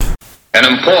An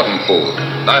important food,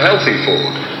 a healthy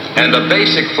food, and a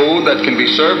basic food that can be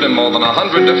served in more than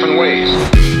 100 different ways.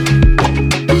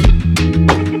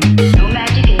 No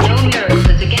magic and no miracles,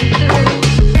 it's against the rules.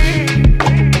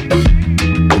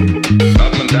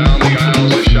 Up and down the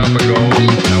aisles the shopper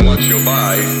goes, and what she'll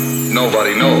buy,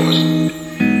 nobody knows.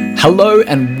 Hello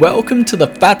and welcome to the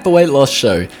Fat for Weight Loss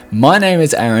Show. My name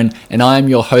is Aaron and I am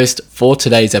your host for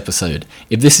today's episode.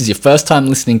 If this is your first time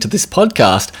listening to this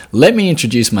podcast, let me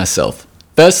introduce myself.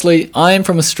 Firstly, I am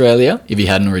from Australia, if you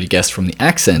hadn't already guessed from the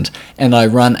accent, and I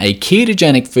run a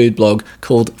ketogenic food blog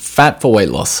called Fat for Weight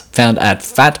Loss, found at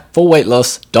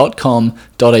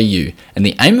fatforweightloss.com.au. And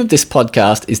the aim of this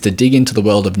podcast is to dig into the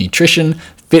world of nutrition,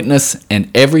 fitness,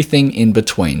 and everything in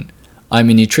between. I'm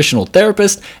a nutritional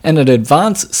therapist and an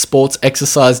advanced sports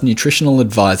exercise nutritional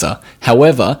advisor.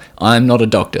 However, I'm not a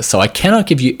doctor, so I cannot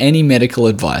give you any medical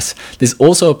advice. This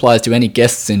also applies to any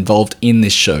guests involved in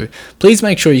this show. Please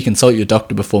make sure you consult your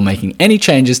doctor before making any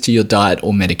changes to your diet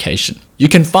or medication. You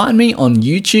can find me on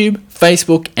YouTube,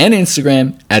 Facebook, and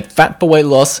Instagram at Fat for Weight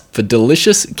Loss for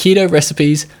delicious keto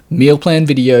recipes, meal plan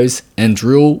videos, and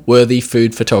drool-worthy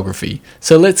food photography.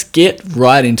 So let's get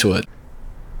right into it.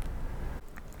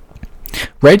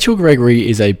 Rachel Gregory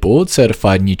is a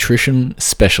board-certified nutrition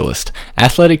specialist,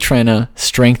 athletic trainer,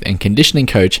 strength and conditioning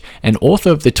coach, and author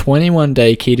of the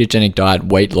 21-Day Ketogenic Diet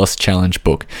Weight Loss Challenge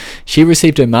book. She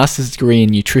received a master's degree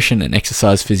in nutrition and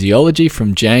exercise physiology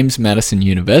from James Madison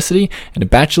University and a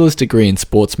bachelor's degree in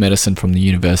sports medicine from the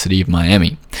University of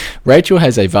Miami. Rachel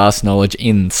has a vast knowledge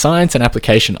in science and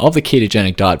application of the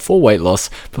ketogenic diet for weight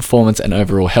loss, performance, and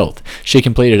overall health. She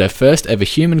completed her first ever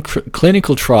human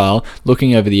clinical trial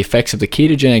looking over the effects of the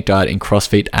ketogenic diet in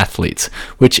Crossfit athletes,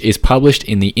 which is published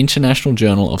in the International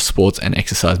Journal of Sports and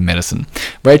Exercise Medicine.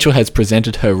 Rachel has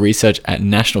presented her research at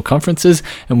national conferences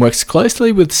and works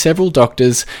closely with several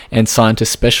doctors and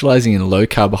scientists specializing in low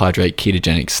carbohydrate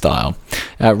ketogenic style.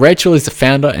 Rachel is the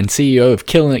founder and CEO of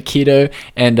KillinItKeto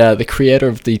and the creator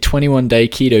of the 21-Day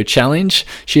Keto Challenge.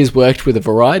 She has worked with a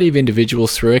variety of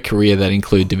individuals through her career that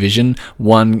include Division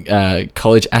I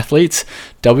college athletes,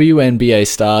 WNBA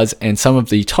stars, and some of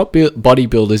the top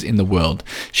bodybuilders in the world.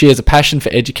 She has a passion for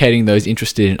educating those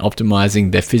interested in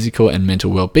optimizing their physical and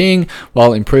mental well-being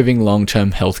while improving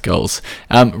long-term health goals.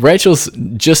 Rachel's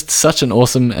just such an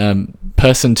awesome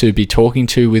person to be talking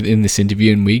to within this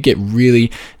interview, and we get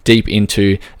really deep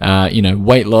into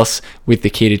weight loss with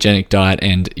the ketogenic diet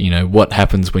and what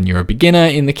happens when you're a beginner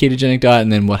in the ketogenic diet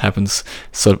and then what happens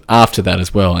sort of after that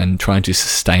as well and trying to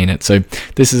sustain it. So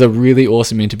this is a really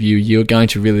awesome interview. You're going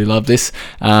to really love this,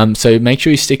 so make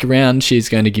sure you stick around. She's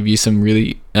going to give you some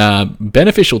really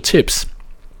beneficial tips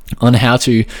on how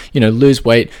to lose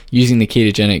weight using the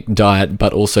ketogenic diet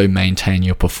but also maintain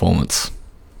your performance.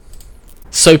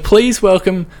 So please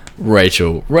welcome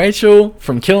Rachel. Rachel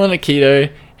from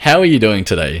KillinItKeto, how are you doing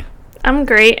today? I'm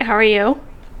great. How are you?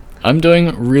 I'm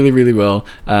doing really, really well.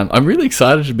 I'm really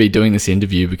excited to be doing this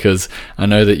interview because I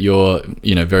know that you're,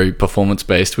 very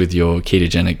performance-based with your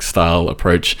ketogenic style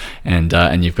approach, and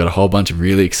you've got a whole bunch of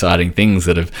really exciting things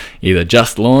that have either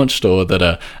just launched or that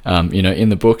are, in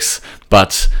the books.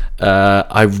 But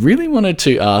I really wanted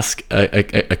to ask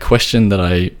a question that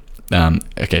I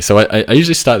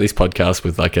usually start these podcasts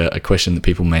with like a question that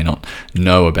people may not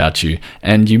know about you.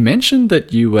 And you mentioned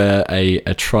that you were a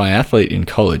triathlete in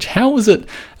college. How was it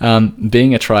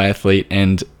being a triathlete,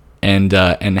 and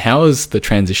how was the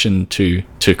transition to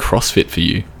CrossFit for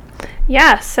you?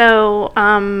 Yeah, so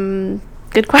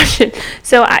good question.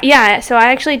 So I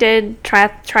actually did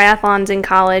triathlons in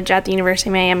college at the University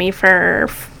of Miami for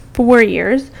 4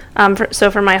 years.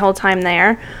 For my whole time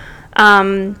there.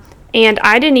 And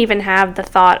I didn't even have the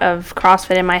thought of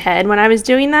CrossFit in my head when I was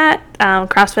doing that.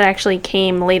 CrossFit actually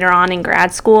came later on in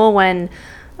grad school when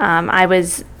I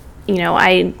was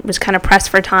kind of pressed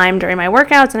for time during my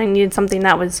workouts, and I needed something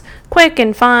that was quick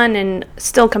and fun and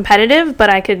still competitive, but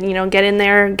I could, get in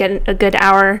there, get a good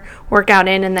hour workout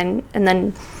in, and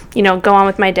then go on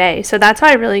with my day. So that's how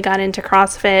I really got into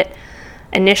CrossFit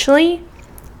initially.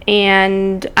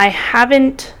 And I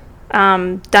haven't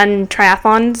done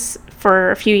triathlons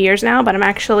for a few years now, but I'm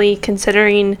actually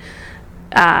considering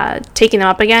taking them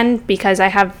up again because I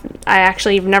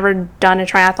actually have never done a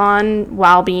triathlon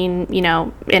while being, in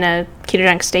a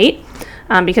ketogenic state,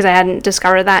 because I hadn't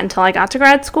discovered that until I got to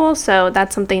grad school. So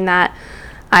that's something that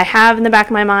I have in the back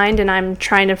of my mind, and I'm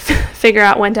trying to figure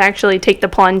out when to actually take the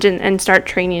plunge and start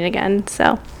training again.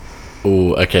 So.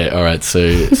 Oh, okay, all right. So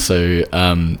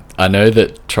I know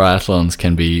that triathlons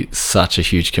can be such a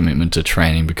huge commitment to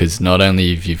training because not only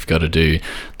you've got to do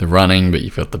the running, but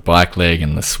you've got the bike leg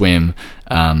and the swim.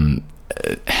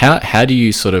 how do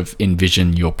you sort of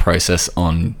envision your process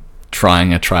on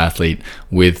trying a triathlete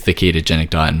with the ketogenic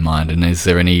diet in mind? And is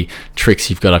there any tricks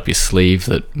you've got up your sleeve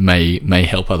that may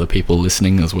help other people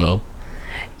listening as well?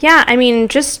 Yeah, I mean,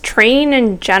 just training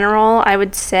in general, I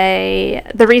would say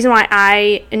the reason why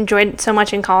I enjoyed it so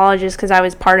much in college is because I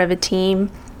was part of a team.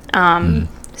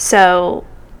 So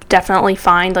definitely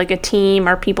find like a team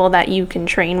or people that you can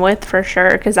train with for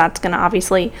sure, because that's going to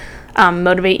obviously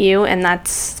motivate you. And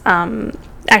that's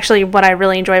actually what I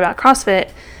really enjoy about CrossFit,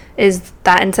 is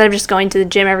that instead of just going to the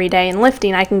gym every day and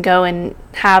lifting, I can go and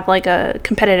have like a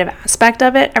competitive aspect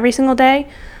of it every single day,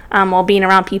 while being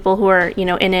around people who are,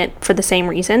 in it for the same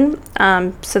reason.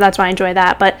 So that's why I enjoy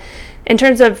that. But in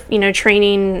terms of,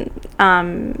 training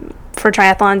for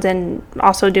triathlons and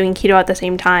also doing keto at the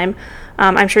same time,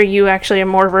 I'm sure you actually are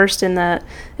more versed in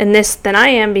this than I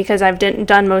am, because I've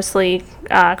done mostly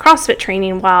CrossFit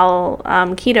training while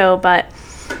keto. But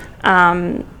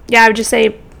yeah, I would just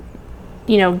say,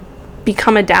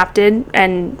 become adapted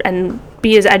and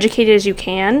be as educated as you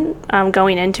can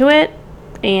going into it.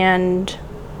 And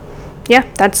yeah,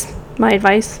 that's my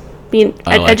advice.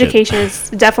 Education is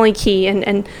definitely key,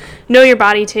 and know your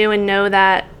body too, and know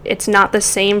that it's not the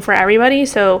same for everybody.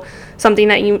 So something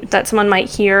that someone might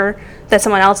hear that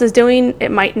someone else is doing,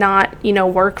 it might not,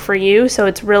 work for you. So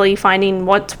it's really finding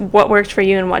what works for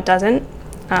you and what doesn't.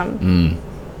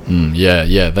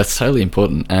 Yeah, that's totally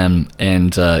important.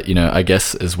 And I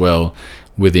guess as well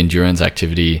with endurance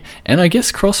activity, and I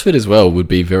guess CrossFit as well would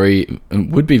be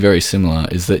very similar,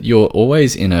 is that you're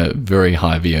always in a very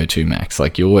high VO2 max.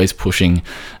 Like you're always pushing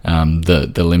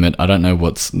the limit. I don't know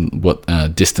what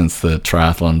distance the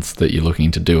triathlons that you're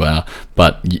looking to do are,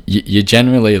 but you're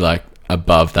generally like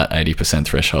above that 80%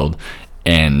 threshold,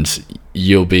 and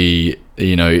you'll be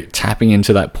tapping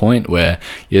into that point where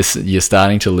you're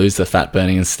starting to lose the fat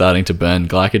burning and starting to burn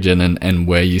glycogen, and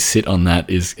where you sit on that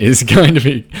is going to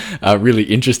be really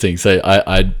interesting. So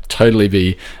I'd totally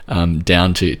be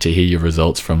down to hear your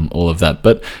results from all of that.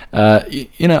 But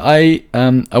I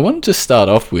wanted to start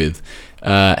off with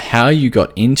how you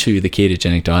got into the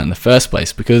ketogenic diet in the first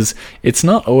place, because it's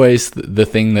not always the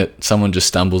thing that someone just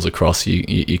stumbles across.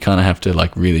 You kind of have to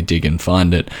like really dig and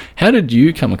find it. How did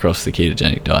you come across the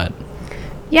ketogenic diet?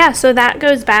 Yeah, so that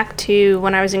goes back to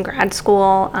when I was in grad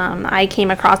school. I came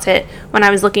across it when I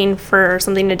was looking for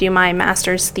something to do my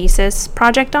master's thesis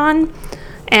project on,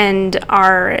 and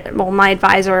my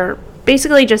advisor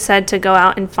basically just said to go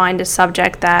out and find a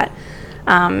subject that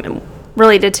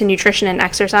related to nutrition and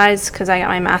exercise, because I got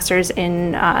my master's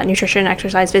in nutrition and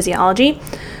exercise physiology.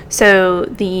 So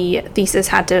the thesis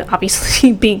had to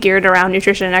obviously be geared around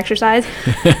nutrition and exercise.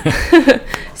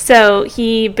 So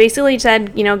he basically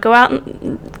said, go out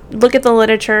and look at the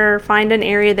literature, find an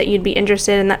area that you'd be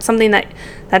interested in, that's something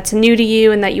that's new to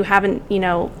you and that you haven't,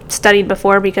 studied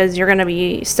before, because you're going to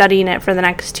be studying it for the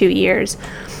next 2 years.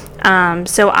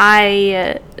 So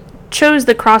I chose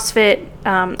the CrossFit.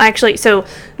 So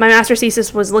my master's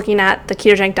thesis was looking at the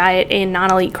ketogenic diet in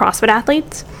non-elite CrossFit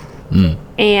athletes.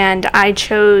 And I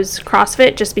chose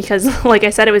CrossFit just because, like I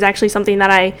said, it was actually something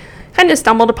that I kind of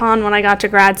stumbled upon when I got to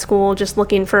grad school, just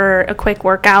looking for a quick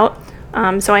workout.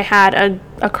 So I had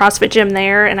a CrossFit gym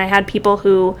there, and I had people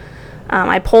who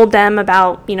I polled them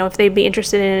about, if they'd be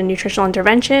interested in a nutritional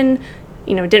intervention.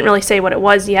 Didn't really say what it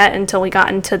was yet until we got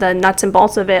into the nuts and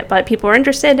bolts of it, but people were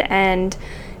interested, and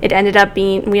we ended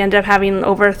up having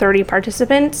over 30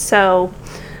 participants. So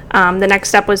the next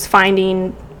step was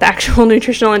finding the actual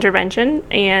nutritional intervention.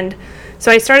 And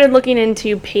so I started looking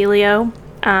into paleo,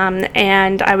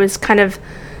 and I was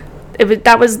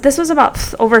this was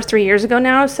about over 3 years ago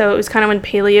now. So it was kind of when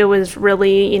paleo was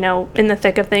really, in the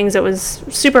thick of things. It was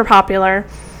super popular.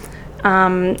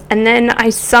 And then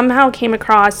I somehow came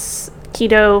across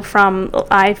keto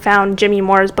I found Jimmy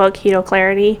Moore's book, Keto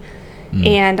Clarity.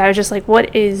 And I was just like,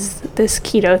 what is this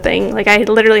keto thing? Like, I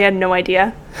literally had no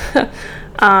idea.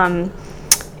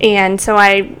 And so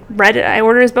I read it. I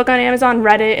ordered his book on Amazon,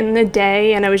 read it in the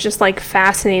day, and I was just like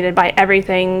fascinated by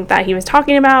everything that he was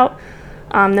talking about.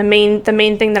 The main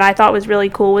thing that I thought was really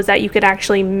cool was that you could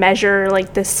actually measure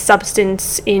like this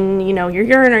substance in, your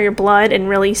urine or your blood, and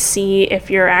really see if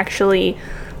you're actually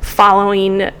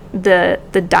following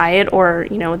the diet or,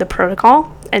 the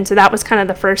protocol. And so that was kind of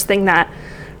the first thing that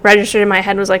registered in my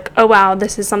head, was like, oh wow,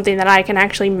 this is something that I can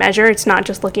actually measure. It's not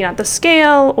just looking at the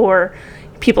scale or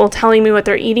people telling me what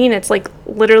they're eating. It's like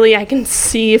literally I can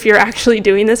see if you're actually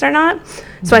doing this or not.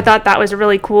 So I thought that was a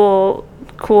really cool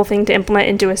thing to implement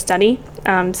into a study.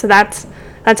 So that's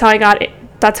how I got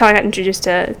introduced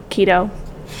to keto.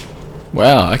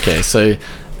 Wow. Okay. So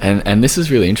And this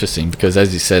is really interesting because,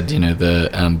 as you said,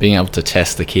 the being able to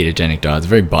test the ketogenic diet is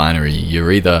very binary.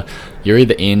 You're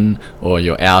either in or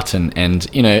you're out, and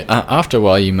after a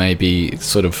while you may be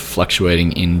sort of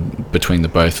fluctuating in between the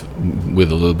both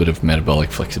with a little bit of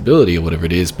metabolic flexibility or whatever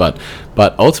it is. But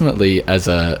ultimately, as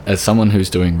someone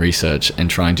who's doing research and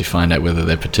trying to find out whether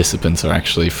their participants are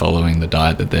actually following the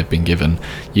diet that they've been given,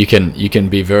 you can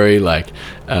be very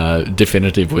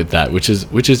definitive with that, which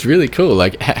is really cool.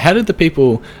 Like, how did the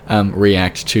people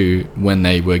react to when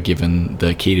they were given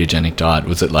the ketogenic diet?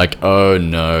 Was it like, oh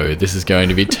no, this is going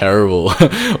to be terrible,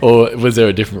 or was there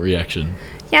a different reaction?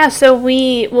 Yeah, so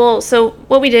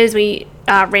what we did is we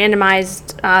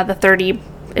randomized the 30.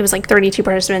 It was like 32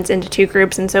 participants into two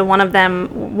groups, and so one of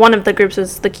the groups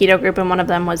was the keto group, and one of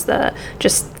them was the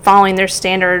just following their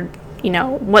standard,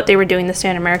 what they were doing, the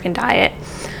standard American diet.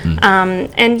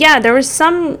 And yeah, there was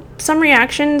some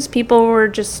reactions.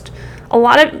 A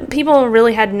lot of people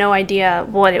really had no idea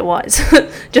what it was.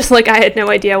 Just like I had no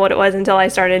idea what it was until I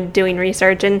started doing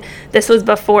research. And this was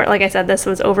before, like I said, this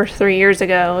was over 3 years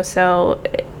ago. So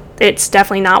it's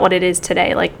definitely not what it is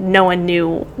today. Like, no one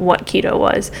knew what keto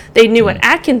was. They knew what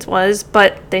Atkins was,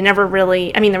 but they never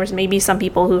really, there was maybe some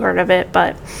people who heard of it,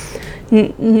 but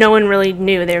no one really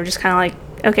knew. They were just kind of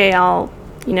like, okay, I'll,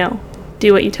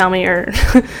 do what you tell me, or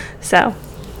so.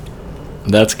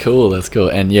 That's cool.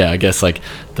 And yeah, I guess like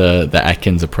the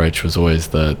Atkins approach was always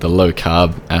the low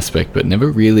carb aspect, but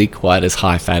never really quite as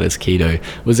high fat as keto.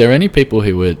 Was there any people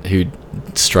who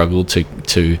struggled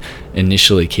to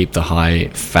initially keep the high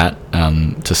fat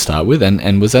to start with,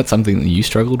 and was that something that you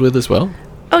struggled with as well?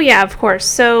 Oh yeah, of course.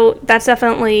 So that's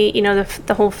definitely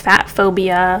the whole fat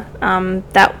phobia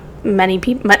that many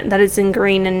people that is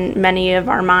ingrained in many of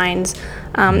our minds.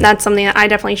 That's something that I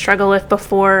definitely struggle with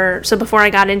before I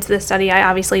got into the study. I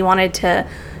obviously wanted to,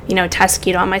 test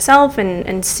keto on myself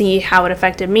and see how it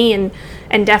affected me.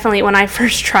 And definitely when I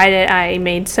first tried it, I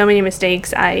made so many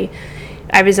mistakes. I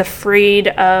was afraid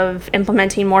of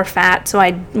implementing more fat, so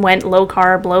I went low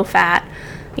carb, low fat,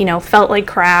 felt like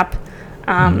crap.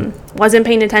 Wasn't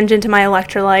paying attention to my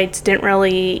electrolytes, didn't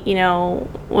really,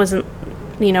 wasn't,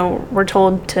 were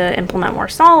told to implement more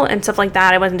salt and stuff like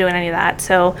that. I wasn't doing any of that.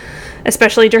 So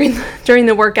especially during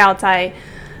the workouts, I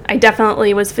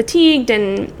definitely was fatigued,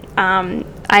 and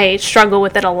I struggle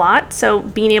with it a lot. So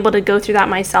being able to go through that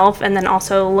myself, and then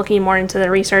also looking more into the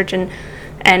research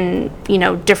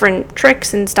and different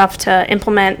tricks and stuff to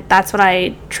implement, that's what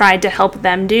I tried to help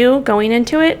them do going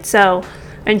into it. So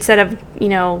instead of,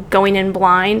 going in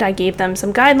blind, I gave them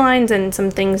some guidelines and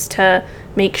some things to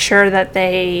make sure that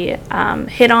they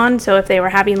hit on. So if they were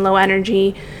having low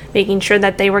energy, making sure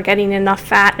that they were getting enough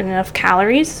fat and enough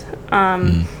calories.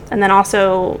 And then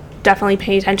also definitely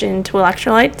pay attention to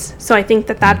electrolytes. So I think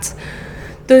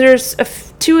those are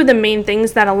two of the main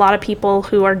things that a lot of people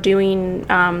who are doing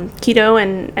keto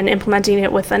and implementing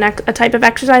it with a type of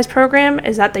exercise program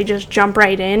is that they just jump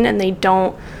right in, and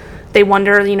they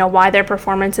wonder, why their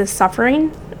performance is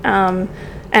suffering.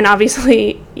 And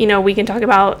obviously, we can talk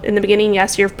about in the beginning,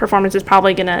 yes, your performance is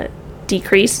probably going to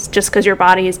decrease just because your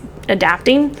body is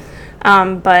adapting.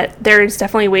 But there's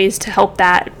definitely ways to help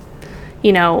that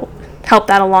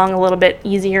along a little bit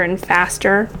easier and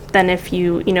faster than if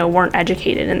you, weren't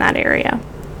educated in that area.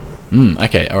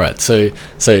 Okay, all right. So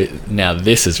now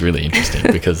this is really interesting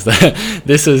because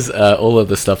this is all of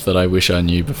the stuff that I wish I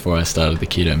knew before I started the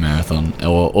keto marathon,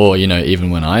 or even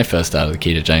when I first started the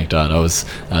ketogenic diet. I was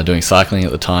doing cycling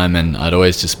at the time, and I'd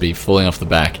always just be falling off the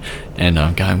back, and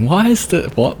I'm going, why is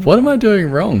that? What am I doing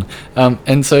wrong?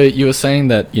 And so you were saying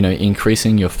that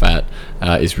increasing your fat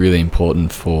is really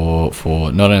important for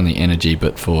not only energy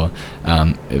but for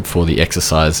the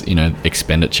exercise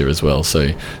expenditure as well. So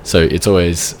it's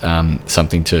always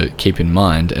something to keep in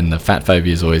mind, and the fat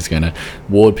phobia is always going to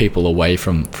ward people away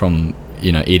from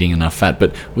eating enough fat.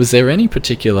 But was there any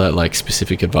particular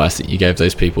specific advice that you gave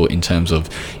those people in terms of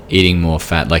eating more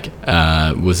fat?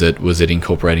 Was it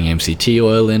incorporating MCT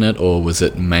oil in it, or was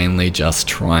it mainly just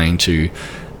trying to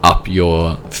up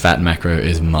your fat macro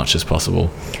as much as possible?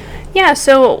 Yeah,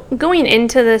 so going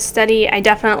into this study, I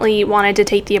definitely wanted to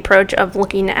take the approach of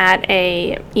looking at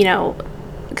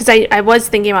because I was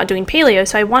thinking about doing paleo,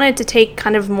 so I wanted to take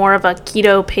kind of more of a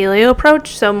keto paleo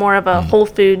approach, so more of a whole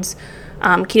foods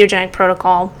ketogenic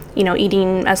protocol,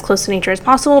 eating as close to nature as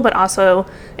possible, but also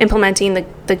implementing the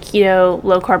keto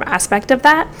low carb aspect of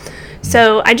that.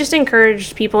 So I just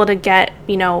encouraged people to get,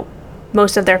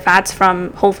 most of their fats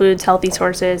from whole foods, healthy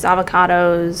sources,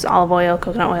 avocados, olive oil,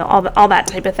 coconut oil, all that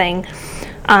type of thing.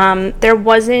 There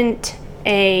wasn't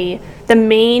the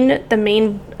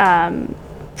main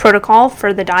protocol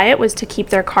for the diet was to keep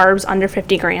their carbs under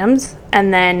 50 grams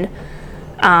and then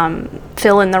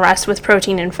fill in the rest with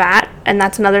protein and fat. And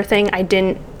that's another thing. I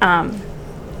didn't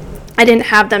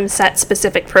have them set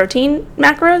specific protein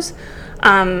macros.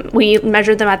 We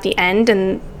measured them at the end,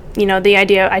 and the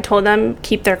idea, I told them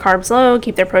keep their carbs low,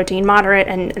 keep their protein moderate,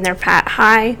 and their fat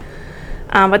high.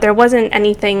 But there wasn't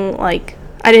anything like,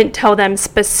 I didn't tell them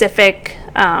specific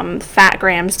fat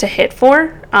grams to hit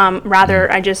for.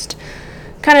 Rather, I just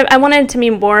I wanted it to be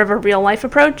more of a real life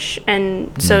approach.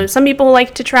 And so some people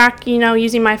like to track,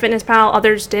 using MyFitnessPal,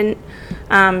 others didn't.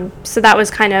 So that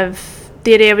was kind of,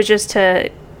 the idea was just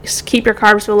to keep your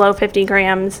carbs below 50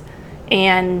 grams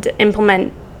and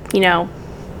implement,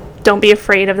 don't be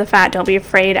afraid of the fat. Don't be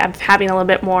afraid of having a little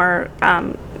bit more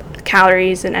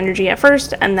calories and energy at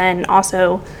first. And then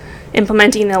also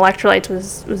implementing the electrolytes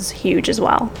was huge as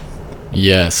well.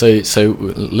 Yeah, so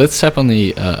let's tap on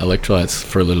the electrolytes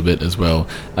for a little bit as well.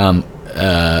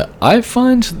 I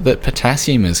find that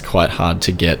potassium is quite hard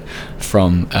to get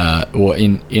from, or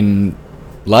in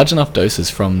large enough doses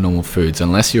from normal foods,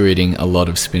 unless you're eating a lot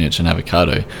of spinach and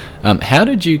avocado. How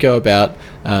did you go about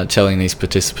telling these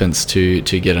participants to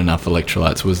get enough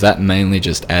electrolytes? Was that mainly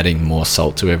just adding more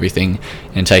salt to everything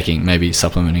and maybe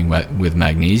supplementing with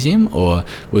magnesium, or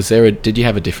did you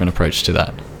have a different approach to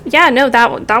that? Yeah, no,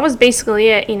 that was basically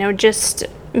it. Just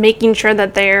making sure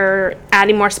that they're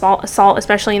adding more salt,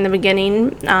 especially in the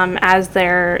beginning, as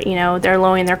they're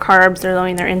lowering their carbs, they're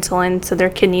lowering their insulin, so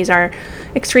their kidneys are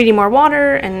excreting more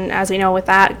water, and as we know, with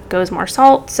that goes more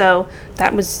salt. So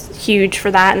that was huge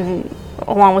for that, and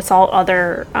along with salt,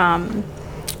 other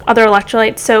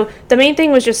electrolytes. So the main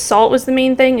thing was just salt was the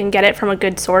main thing, and get it from a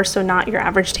good source, so not your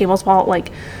average table salt.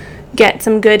 Like, get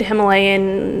some good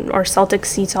Himalayan or Celtic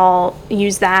sea salt,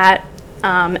 use that,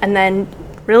 and then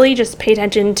really just pay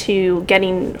attention to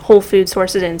getting whole food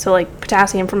sources in, so like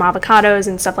potassium from avocados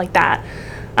and stuff like that.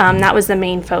 That was the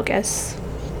main focus.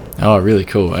 Oh, really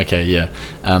cool. Okay, yeah.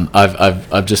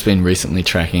 I've just been recently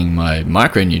tracking my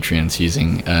micronutrients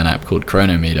using an app called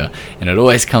Chronometer, and it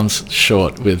always comes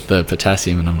short with the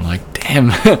potassium, and I'm like, damn.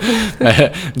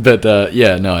 But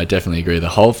yeah, no, I definitely agree. The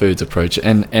whole foods approach,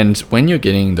 and when you're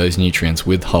getting those nutrients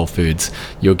with whole foods,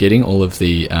 you're getting all of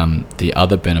the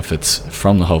other benefits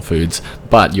from the whole foods,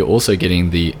 but you're also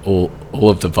getting all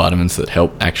of the vitamins that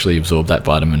help actually absorb that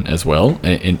vitamin as well.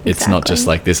 It's not just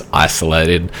like this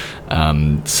isolated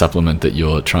supplement that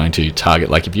you're trying to target.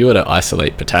 Like, if you were to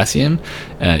isolate potassium,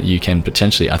 you can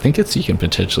potentially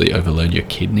overload your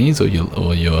kidneys or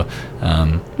your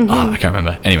I can't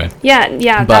remember. Anyway.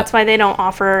 Yeah, that's why they don't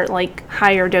offer like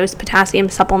higher dose potassium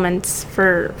supplements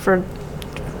for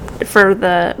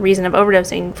the reason of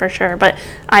overdosing, for sure. But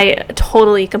I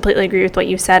totally, completely agree with what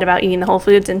you said about eating the whole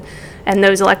foods, and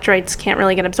those electrolytes can't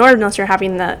really get absorbed unless you're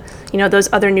having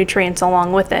those other nutrients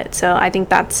along with it. So I think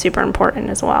that's super important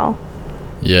as well.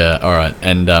 Yeah, all right.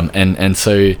 And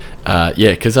so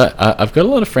because I've got a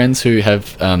lot of friends who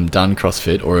have done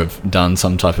CrossFit or have done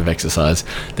some type of exercise.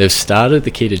 They've started the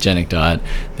ketogenic diet.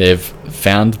 They've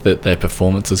found that their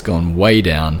performance has gone way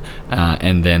down,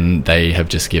 and then they have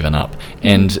just given up.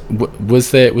 And was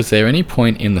there any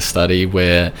point in the study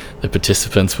where the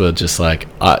participants were just like,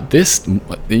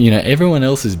 everyone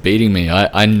else is beating me.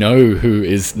 I know who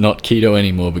is not keto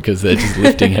anymore because they're just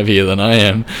lifting heavier than I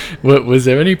am. Was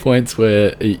there any points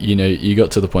where you got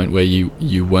to the point where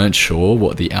you weren't sure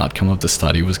what the outcome of the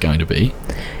study was going to be?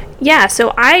 Yeah,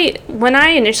 so when I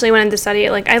initially went into the study,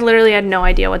 I literally had no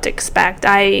idea what to expect.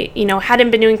 I,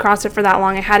 hadn't been doing CrossFit for that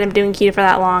long. I hadn't been doing keto for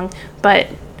that long, but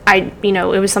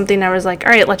it was something I was like,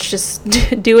 all right, let's just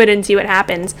do it and see what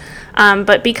happens.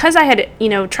 But because I had,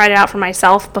 tried it out for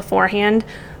myself beforehand,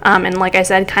 and like I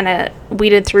said, kind of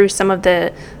weeded through some of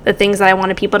the things that I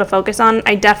wanted people to focus on,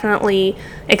 I definitely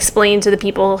explained to the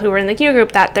people who were in the keto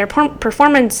group that their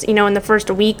performance, in the first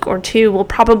week or two will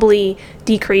probably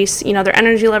decrease. Their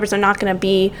energy levels are not going to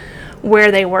be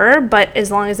where they were, but as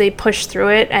long as they push through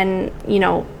it and,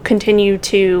 continue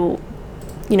to,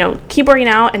 keep working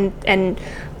out and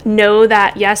know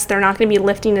that, yes, they're not going to be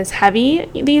lifting as heavy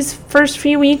these first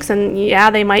few weeks, and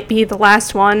yeah, they might be the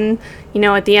last one,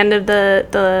 at the end of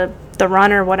the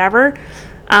run or whatever,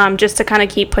 just to kind of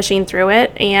keep pushing through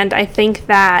it. And I think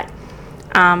that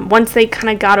once they kind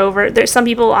of got over, some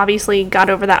people obviously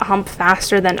got over that hump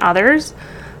faster than others,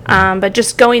 but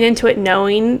just going into it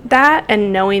knowing that,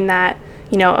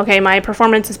 okay, my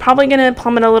performance is probably going to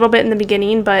plummet a little bit in the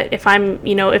beginning, but if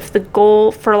if the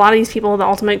goal for a lot of these people, the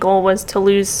ultimate goal was to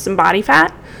lose some body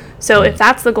fat. So if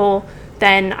that's the goal,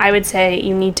 then I would say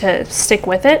you need to stick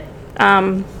with it.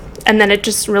 And then it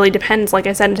just really depends. Like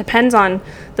I said, it depends on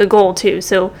the goal too.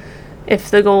 So,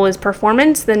 if the goal is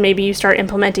performance, then maybe you start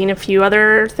implementing a few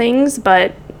other things,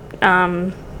 but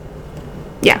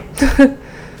yeah.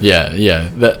 Yeah.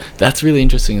 That's really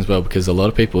interesting as well, because a lot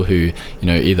of people who,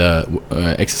 either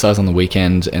exercise on the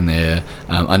weekend and they're,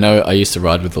 I know I used to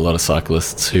ride with a lot of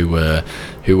cyclists who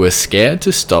were scared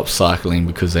to stop cycling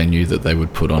because they knew that they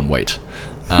would put on weight.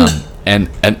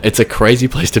 And it's a crazy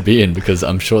place to be in, because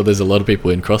I'm sure there's a lot of people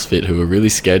in CrossFit who are really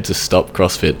scared to stop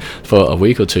CrossFit for a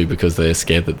week or two because they're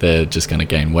scared that they're just going to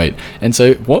gain weight. And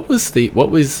so what was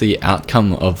the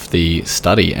outcome of the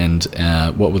study, and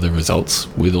what were the results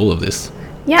with all of this?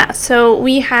 Yeah, so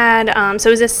we had, so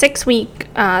it was a 6-week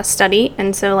study,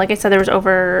 and so like I said,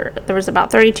 there was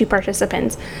about 32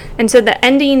 participants, and so the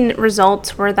ending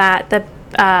results were that the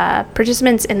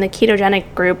participants in the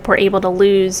ketogenic group were able to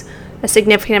lose a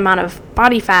significant amount of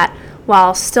body fat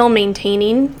while still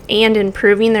maintaining and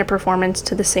improving their performance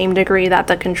to the same degree that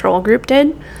the control group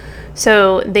did.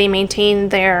 So they maintained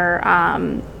their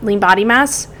lean body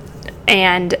mass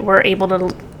and were able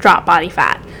to drop body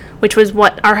fat, which was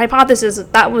what our hypothesis,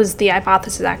 that was the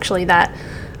hypothesis actually, that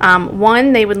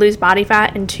 1, they would lose body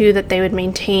fat, and 2, that they would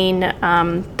maintain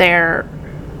their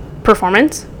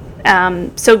performance.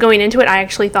 So going into it, I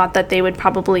actually thought that they would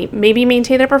probably maybe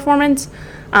maintain their performance,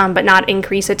 but not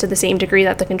increase it to the same degree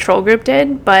that the control group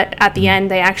did. But at the end,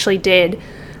 they actually did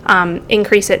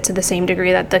increase it to the same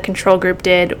degree that the control group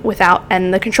did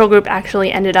and the control group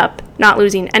actually ended up not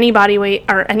losing any body weight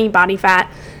or any body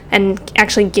fat, and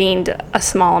actually gained a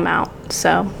small amount.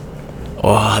 So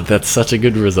Oh, that's such a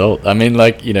good result. I mean,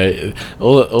 like,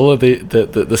 all of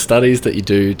the studies that you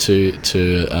do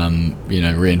to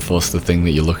reinforce the thing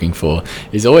that you're looking for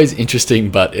is always interesting.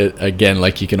 But again,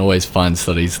 like, you can always find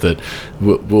studies that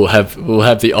will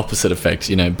have the opposite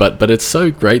effect. But it's so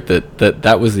great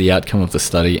that was the outcome of the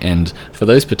study. And for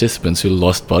those participants who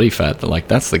lost body fat,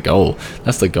 that's the goal.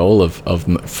 That's the goal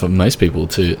for most people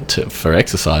for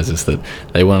exercise, is that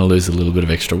they want to lose a little bit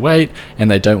of extra weight and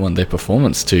they don't want their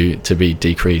performance to be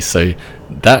decrease. So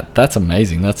that's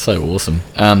amazing. That's so awesome.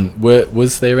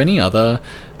 Was there any other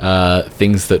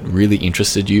things that really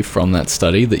interested you from that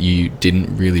study that you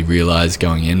didn't really realize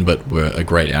going in but were a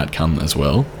great outcome as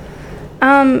well?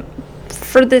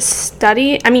 For this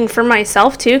study, I mean, for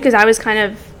myself too, because I was kind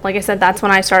of, like I said, that's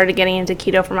when I started getting into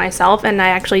keto for myself, and I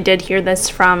actually did hear this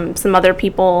from some other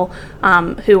people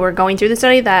who were going through the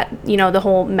study, that, the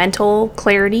whole mental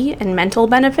clarity and mental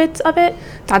benefits of it,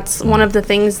 that's one of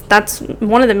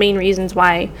the main reasons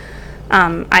why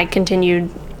I continued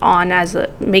on as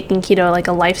making keto like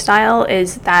a lifestyle,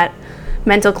 is that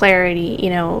mental clarity,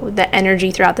 the energy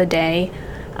throughout the day.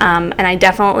 And I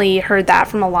definitely heard that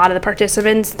from a lot of the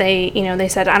participants. They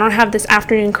said, I don't have this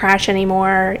afternoon crash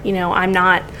anymore. I'm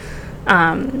not,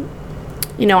 I'm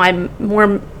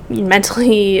more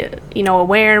mentally,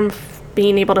 aware,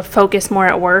 being able to focus more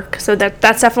at work. So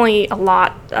that's definitely a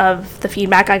lot of the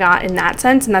feedback I got in that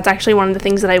sense. And that's actually one of the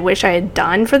things that I wish I had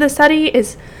done for the study,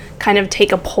 is kind of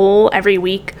take a poll every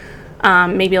week,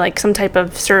 maybe like some type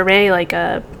of survey, like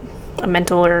a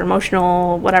mental or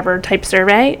emotional, whatever type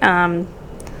survey.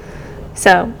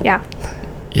 So, yeah.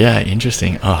 Yeah,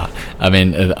 interesting. Oh, I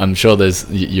mean, I'm sure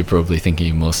you're probably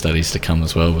thinking of more studies to come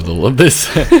as well with all of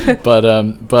this. but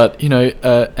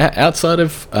outside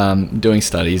of doing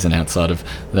studies and outside of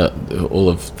all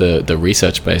of the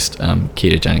research-based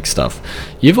ketogenic stuff,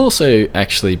 you've also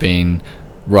actually been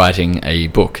writing a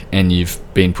book, and you've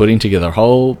been putting together a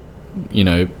whole,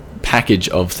 package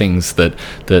of things that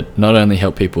not only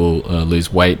help people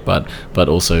lose weight, but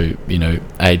also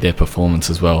aid their performance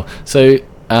as well. So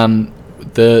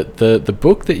the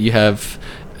book that you have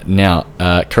now,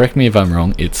 correct me if I'm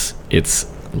wrong, it's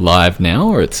live now,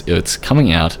 or it's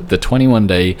coming out, the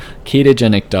 21-day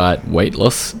ketogenic diet weight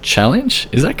loss challenge,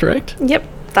 is that correct? Yep,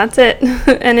 that's it.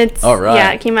 And it's all right.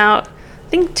 Yeah, it came out I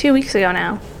think 2 weeks ago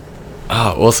now.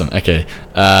 Oh, awesome. Okay.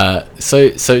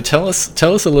 So tell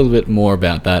us a little bit more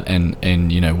about that,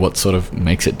 and what sort of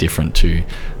makes it different to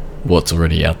what's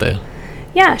already out there.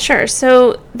 Yeah, sure.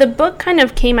 So the book kind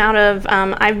of came out of,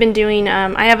 I've been doing,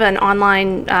 I have an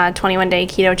online 21-day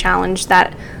keto challenge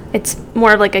that it's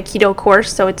more of like a keto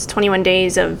course. So it's 21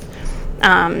 days of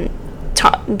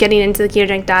getting into the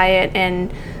ketogenic diet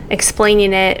and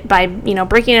explaining it by,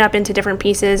 breaking it up into different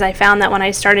pieces. I found that when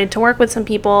I started to work with some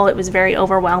people, it was very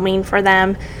overwhelming for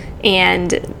them, and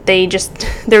there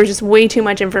was just way too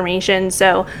much information.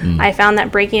 So I found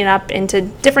that breaking it up into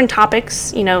different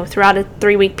topics, throughout a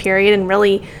 3-week period, and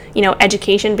really,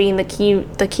 education being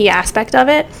the key aspect of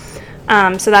it.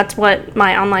 So that's what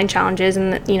my online challenge is,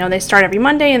 and they start every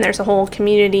Monday, and there's a whole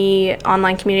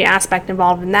online community aspect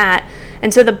involved in that.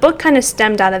 And so the book kind of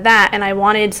stemmed out of that, and I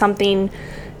wanted something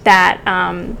that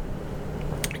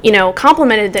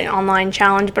complemented the online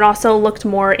challenge, but also looked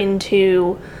more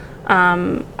into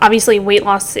obviously weight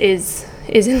loss is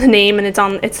in the name, and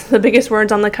it's the biggest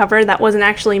words on the cover. That wasn't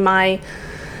actually my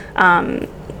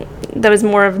that was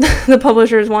more of the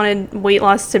publishers wanted weight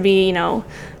loss to be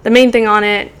the main thing on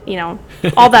it,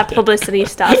 all that publicity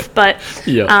stuff. But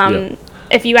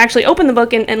if you actually open the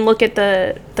book and look at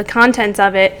the contents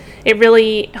of it, it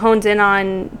really hones in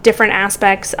on different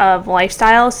aspects of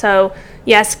lifestyle. So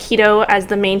yes, keto as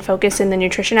the main focus in the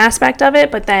nutrition aspect of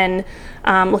it, but then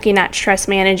looking at stress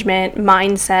management,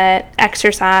 mindset,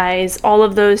 exercise, all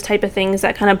of those type of things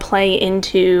that kind of play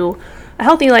into a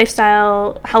healthy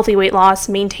lifestyle, healthy weight loss,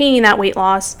 maintaining that weight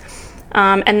loss.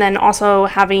 And then also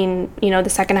having, the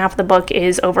second half of the book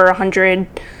is over 100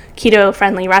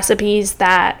 keto-friendly recipes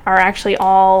that are actually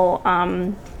all,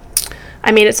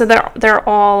 I made it so they're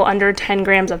all under 10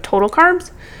 grams of total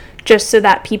carbs, just so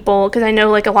that people, because I know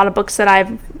like a lot of books that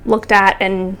I've looked at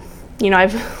and,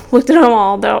 I've looked at them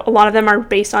all, though a lot of them are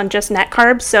based on just net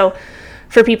carbs. So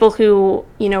for people who,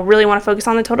 really want to focus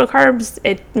on the total carbs,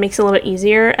 it makes it a little bit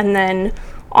easier. And then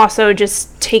also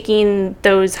just taking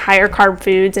those higher carb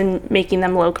foods and making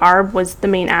them low carb was the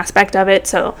main aspect of it.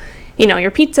 So,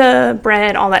 your pizza,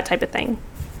 bread, all that type of thing.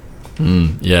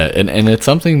 Yeah, and it's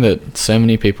something that so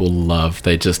many people love.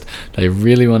 They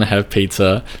really want to have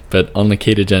pizza, but on the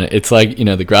ketogenic, it's like,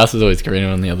 the grass is always greener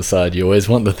on the other side. You always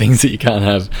want the things that you can't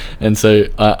have. And so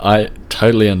I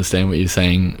totally understand what you're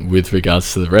saying with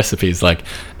regards to the recipes. Like,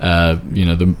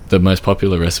 the most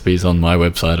popular recipes on my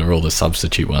website are all the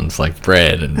substitute ones, like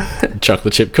bread and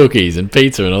chocolate chip cookies and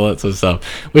pizza and all that sort of stuff,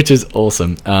 which is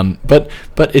awesome. But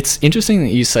it's interesting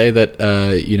that you say that,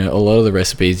 a lot of the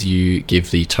recipes you give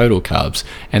the total carbs,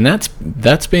 and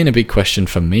that's been a big question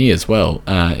for me as well,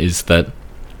 is that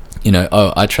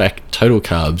I track total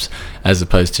carbs as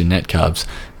opposed to net carbs.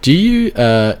 Do you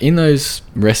in those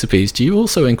recipes, do you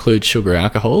also include sugar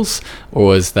alcohols,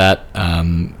 or is that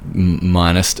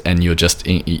minus and you're just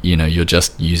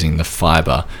using the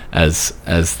fiber as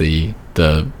the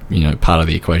part of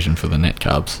the equation for the net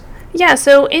carbs? Yeah,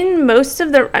 so in most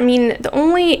of the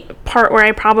only part where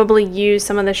I probably use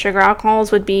some of the sugar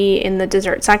alcohols would be in the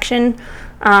dessert section.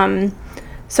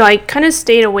 So I kind of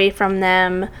stayed away from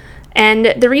them.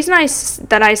 And the reason I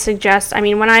suggest,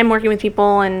 when I'm working with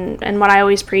people and what I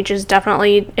always preach is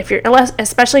definitely,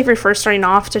 especially if you're first starting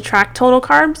off, to track total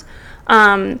carbs,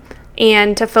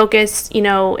 and to focus,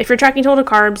 if you're tracking total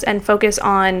carbs and focus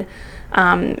on,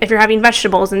 if you're having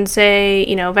vegetables and say,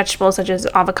 vegetables such as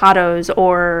avocados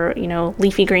or,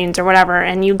 leafy greens or whatever,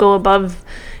 and you go above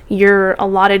your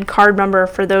allotted carb number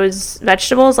for those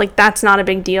vegetables, like that's not a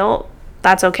big deal.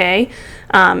 That's okay.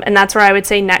 And that's where I would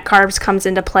say net carbs comes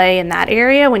into play in that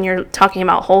area when you're talking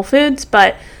about whole foods.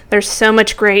 But there's so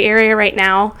much gray area right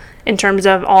now in terms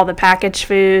of all the packaged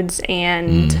foods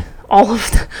and all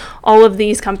of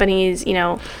these companies,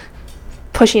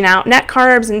 pushing out net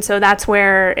carbs. And so that's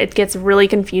where it gets really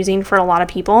confusing for a lot of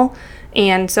people.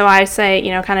 And so I say,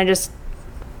 kind of just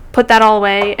put that all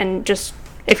away and just,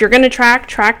 if you're going to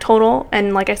track total.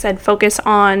 And like I said, focus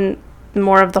on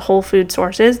more of the whole food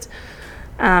sources.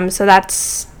 So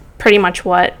that's pretty much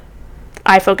what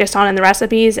I focused on in the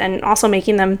recipes, and also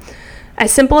making them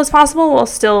as simple as possible while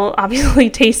still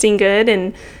obviously tasting good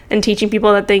and teaching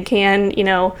people that they can,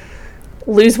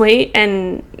 lose weight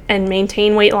and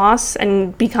maintain weight loss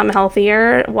and become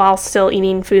healthier while still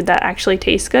eating food that actually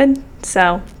tastes good.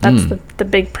 So that's the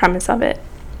big premise of it.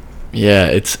 Yeah,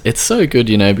 it's so good,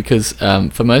 because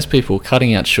for most people,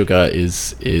 cutting out sugar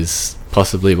is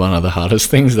possibly one of the hardest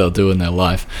things they'll do in their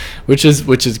life, which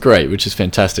is great, which is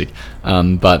fantastic.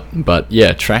 But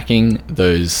yeah, tracking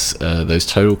those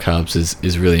total carbs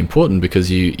is really important, because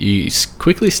you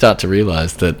quickly start to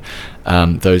realize that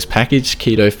those packaged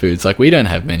keto foods, like we don't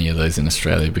have many of those in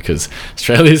Australia because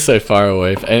Australia is so far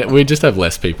away, and we just have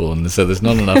less people, and so there's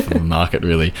not enough of a market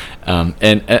really.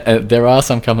 And there are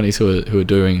some companies who are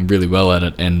doing really well at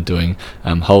it and doing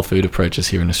whole food approaches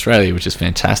here in Australia, which is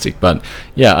fantastic. But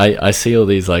yeah, I see all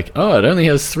these like, oh, it only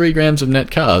has 3 grams of net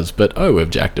carbs, but we've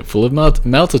jacked it full of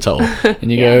maltitol,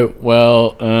 and you go,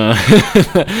 well,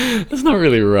 that's not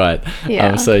really right.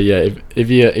 Yeah. So yeah, if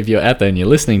you're out there and you're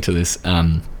listening to this,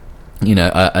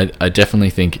 I definitely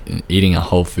think eating a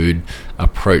whole food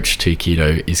approach to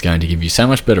keto is going to give you so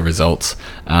much better results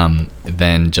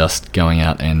than just going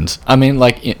out and,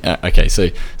 okay, so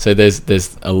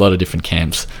there's a lot of different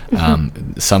camps.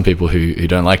 Some people who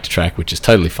don't like to track, which is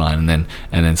totally fine, and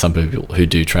then some people who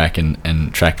do track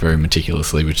and track very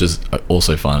meticulously, which is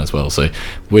also fine as well. So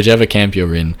whichever camp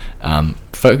you're in,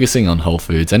 focusing on whole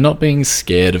foods and not being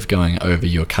scared of going over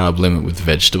your carb limit with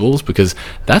vegetables, because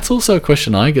that's also a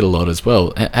question I get a lot as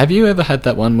well. Have you ever had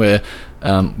that one where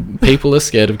people are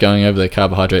scared of going over their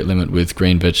carbohydrate limit with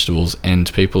green vegetables,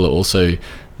 and people are also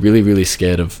really, really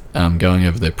scared of going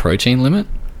over their protein limit?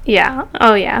 Yeah.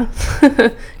 Oh, yeah.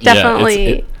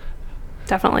 Definitely.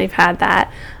 Definitely have had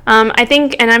that. I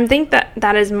think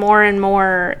that is more and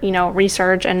more,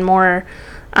 research and more,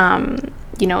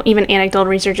 even anecdotal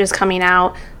research is coming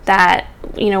out that,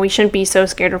 we shouldn't be so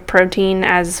scared of protein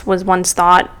as was once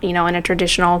thought, in a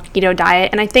traditional keto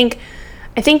diet. And I think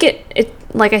it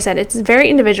like I said, it's very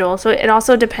individual. So it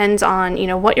also depends on,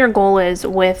 what your goal is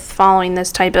with following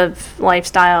this type of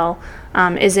lifestyle.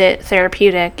 Is it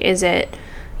therapeutic? Is it,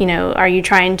 are you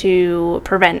trying to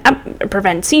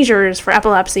prevent seizures for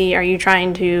epilepsy? Are you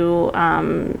trying to,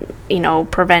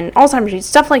 prevent Alzheimer's disease,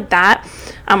 stuff like that,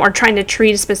 or trying to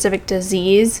treat a specific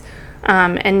disease,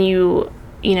 and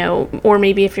or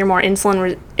maybe if you're more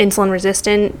insulin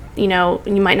resistant,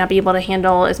 you might not be able to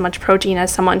handle as much protein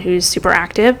as someone who's super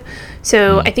active.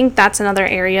 So I think that's another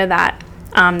area that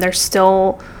there's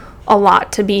still a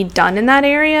lot to be done in that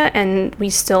area, and we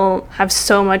still have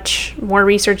so much more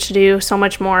research to do, so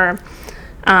much more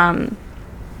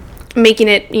making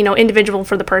it individual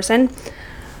for the person.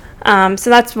 So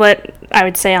that's what I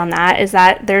would say on that, is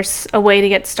that there's a way to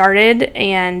get started,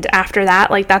 and after that,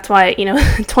 that's why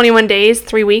 21 days,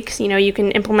 3 weeks, you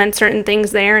can implement certain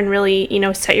things there and really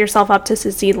set yourself up to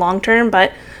succeed long term.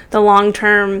 But the long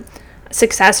term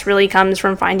success really comes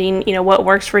from finding what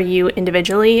works for you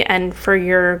individually and for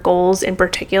your goals in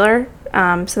particular.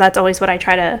 So that's always what I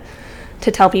try to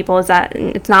tell people, is that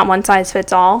it's not one size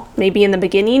fits all. Maybe in the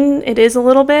beginning it is a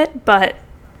little bit, but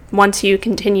once you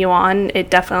continue on, it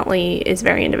definitely is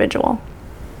very individual.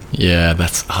 Yeah,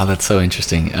 that's so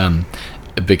interesting.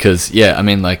 Because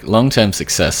long-term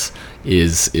success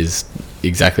is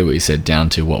exactly what you said, down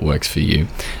to what works for you,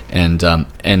 and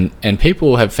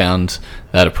people have found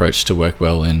that approach to work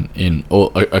well in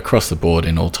all across the board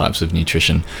in all types of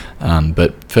nutrition.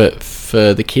 But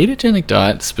for the ketogenic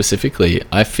diet specifically,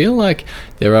 I feel like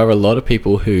there are a lot of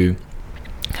people who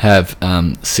have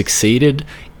succeeded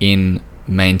in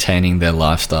maintaining their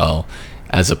lifestyle,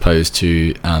 as opposed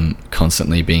to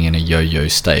constantly being in a yo-yo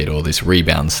state or this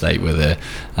rebound state where they're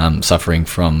suffering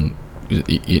from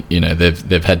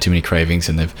they've had too many cravings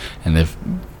and they've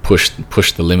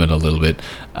pushed the limit a little bit.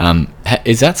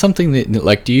 Is that something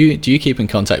that do you keep in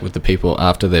contact with the people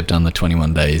after they've done the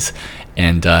 21 days,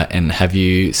 and have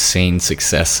you seen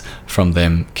success from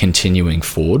them continuing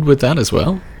forward with that as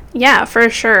well? Yeah, for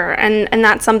sure. And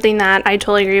that's something that I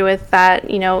totally agree with, that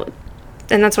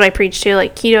and that's what I preach too.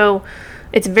 Keto,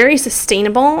 it's very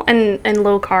sustainable, and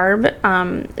low carb.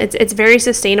 It's very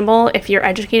sustainable if you're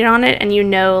educated on it and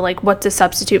what to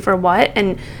substitute for what.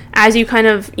 And as you kind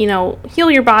of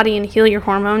heal your body and heal your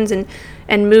hormones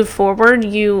and move forward,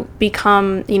 you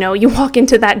become you walk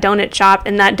into that donut shop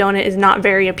and that donut is not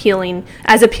very appealing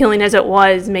as it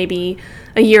was maybe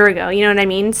a year ago. You know what I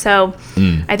mean? So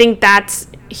I think that's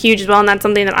huge as well, and that's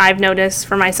something that I've noticed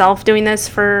for myself doing this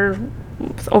for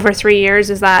over 3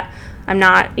 years, is that I'm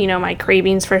not, my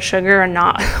cravings for sugar are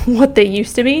not what they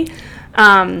used to be.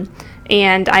 And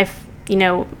I've,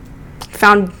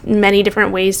 found many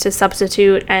different ways to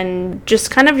substitute, and just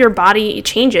kind of your body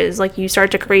changes. You start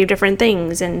to crave different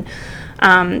things. And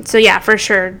so yeah, for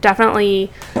sure. Definitely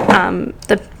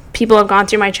the people who have gone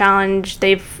through my challenge,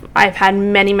 I've had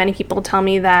many, many people tell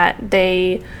me that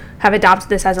they have adopted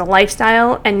this as a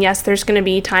lifestyle. And yes, there's going to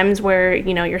be times where,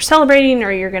 you're celebrating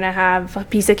or you're going to have a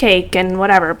piece of cake and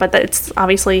whatever, but that's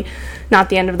obviously not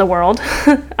the end of the world.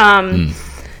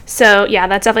 So yeah,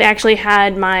 that's definitely, actually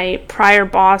had my prior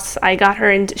boss, I got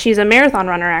her into, she's a marathon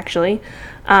runner actually.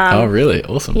 Oh, really?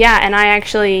 Awesome. Yeah, and I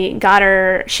actually got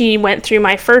her, she went through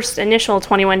my first initial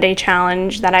 21-day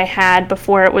challenge that I had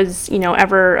before it was,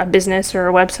 ever a business or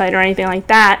a website or anything like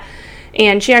that.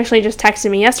 And she actually just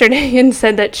texted me yesterday and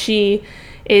said that she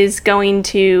is going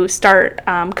to start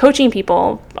coaching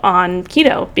people on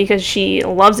keto, because she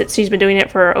loves it. She's been doing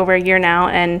it for over a year now,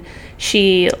 and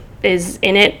she is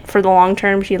in it for the long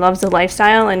term. She loves the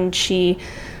lifestyle, and she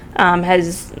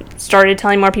has started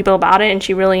telling more people about it, and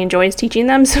she really enjoys teaching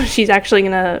them. So she's actually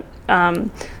going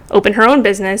to open her own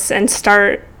business and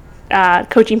start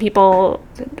coaching people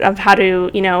of how to,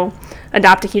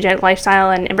 adopt a ketogenic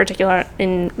lifestyle, and in particular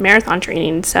in marathon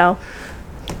training. So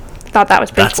I thought that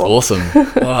was pretty cool. That's awesome.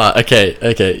 Wow, okay,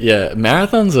 yeah.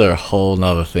 Marathons are a whole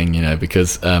nother thing,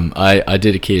 because I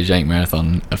did a ketogenic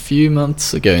marathon a few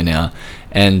months ago now,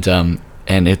 and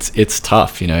and it's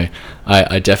tough.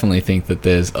 I definitely think that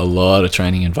there's a lot of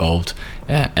training involved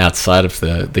outside of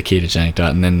the ketogenic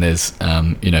diet, and then there's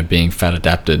being fat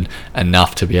adapted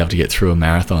enough to be able to get through a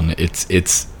marathon.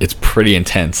 It's pretty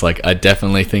intense. Like, I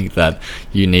definitely think that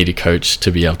you need a coach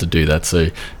to be able to do that. So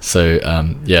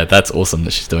that's awesome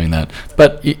that she's doing that.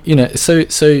 But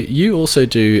so you also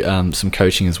do some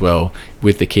coaching as well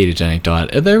with the ketogenic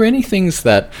diet. Are there any things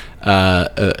that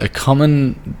are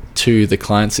common to the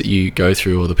clients that you go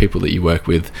through or the people that you work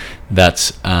with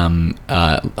that's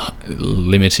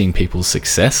limiting people's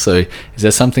success? So is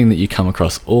there something that you come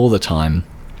across all the time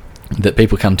that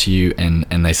people come to you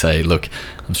and they say, look,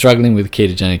 I'm struggling with a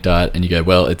ketogenic diet, and you go,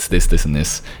 well, it's this, this, and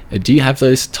this. Do you have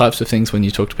those types of things when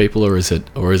you talk to people, or is it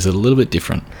a little bit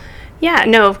different? Yeah,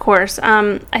 no, of course.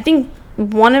 I think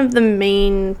one of the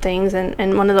main things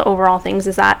and one of the overall things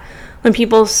is that when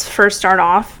people first start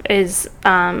off is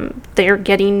they're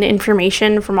getting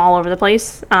information from all over the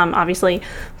place. Obviously,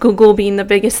 Google being the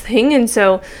biggest thing. And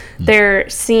so they're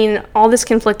seeing all this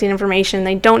conflicting information.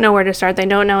 They don't know where to start. They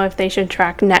don't know if they should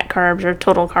track net carbs or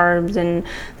total carbs. And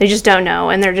they just don't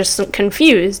know. And they're just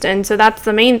confused. And so that's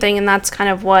the main thing. And that's kind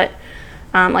of what,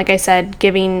 like I said,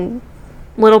 giving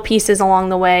little pieces along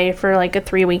the way for like a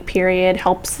 3-week period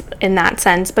helps in that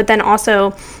sense. But then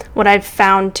also what I've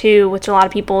found too, which a lot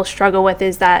of people struggle with,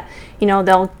 is that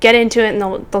they'll get into it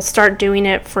and they'll start doing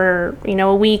it for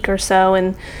a week or so,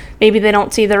 and maybe they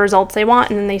don't see the results they want,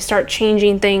 and then they start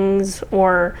changing things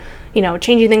or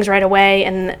changing things right away,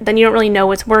 and then you don't really know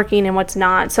what's working and what's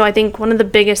not. So I think one of the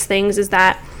biggest things is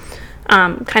that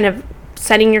kind of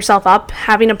setting yourself up,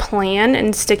 having a plan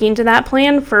and sticking to that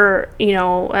plan for,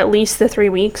 at least the 3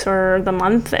 weeks or the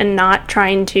month, and not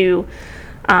trying to,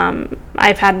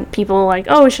 I've had people like,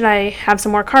 oh, should I have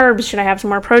some more carbs? Should I have some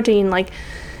more protein? Like,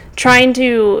 trying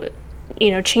to,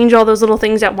 change all those little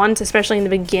things at once, especially in the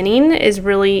beginning, is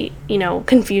really,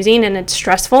 confusing, and it's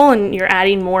stressful, and you're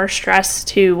adding more stress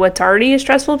to what's already a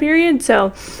stressful period.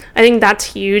 So I think that's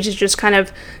huge, is just kind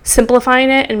of simplifying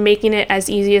it and making it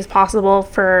as easy as possible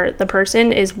for the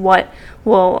person is what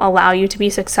will allow you to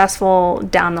be successful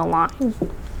down the line.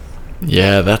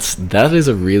 Yeah, that is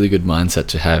a really good mindset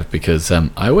to have, because I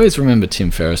always remember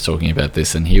Tim Ferriss talking about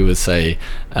this, and he would say,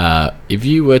 if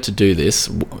you were to do this,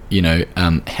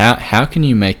 how can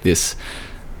you make this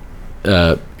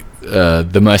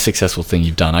the most successful thing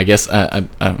you've done? I guess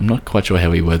I'm not quite sure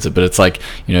how he words it, but it's like,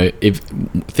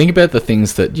 think about the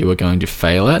things that you are going to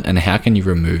fail at, and how can you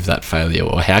remove that failure,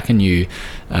 or how can you,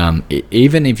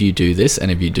 even if you do this and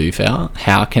if you do fail,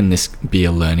 how can this be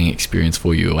a learning experience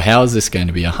for you, or how is this going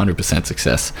to be 100%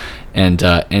 success? And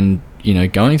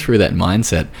going through that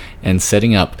mindset and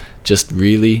setting up just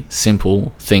really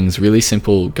simple things, really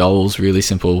simple goals, really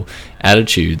simple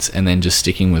attitudes, and then just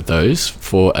sticking with those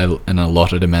for an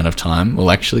allotted amount of time will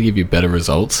actually give you better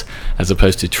results, as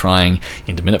opposed to trying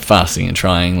intermittent fasting and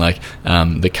trying like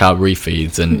the carb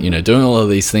refeeds and doing all of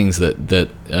these things that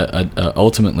are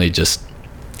ultimately just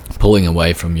pulling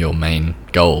away from your main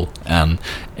goal.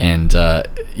 It's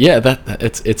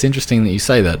interesting that you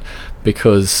say that,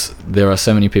 because there are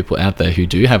so many people out there who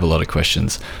do have a lot of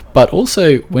questions. But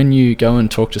also, when you go and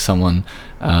talk to someone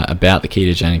about the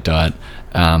ketogenic diet,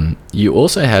 you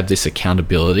also have this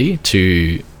accountability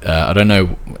to I don't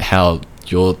know how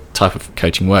your type of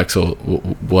coaching works, or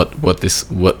what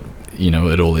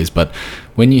it all is, but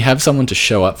when you have someone to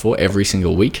show up for every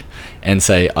single week and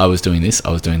say, I was doing this,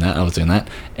 I was doing that,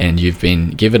 and you've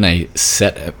been given a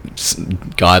set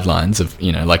guidelines of,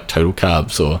 like total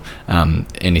carbs or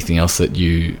anything else that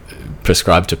you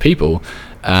prescribe to people,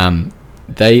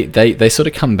 they sort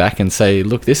of come back and say,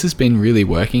 look, this has been really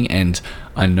working, and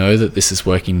I know that this is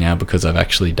working now because I've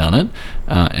actually done it.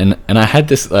 And I had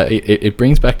this, it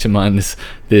brings back to mind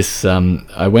this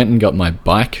I went and got my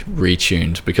bike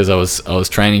retuned because I was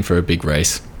training for a big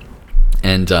race,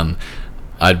 and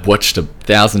I'd watched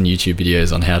 1,000 YouTube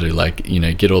videos on how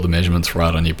to get all the measurements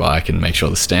right on your bike and make sure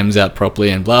the stem's out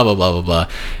properly and blah, blah, blah, blah, blah.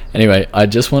 Anyway, I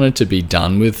just wanted to be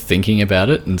done with thinking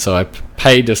about it. And so I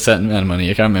paid a certain amount of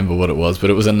money. I can't remember what it was, but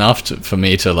it was enough for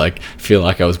me to feel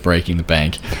like I was breaking the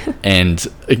bank and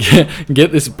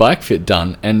get this bike fit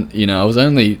done. And, I was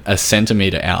only a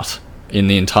centimeter out in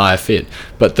the entire fit.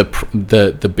 But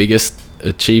the biggest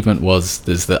achievement was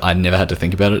that I never had to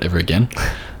think about it ever again.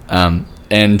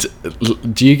 And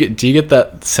do you get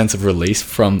that sense of release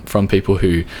from people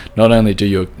who not only do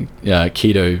your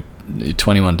keto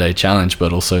 21-day challenge,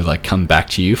 but also come back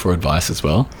to you for advice as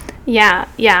well? Yeah,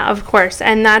 of course.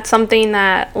 And that's something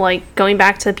that, going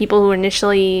back to people who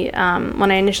initially,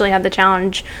 when I initially had the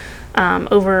challenge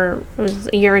it was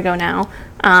a year ago now,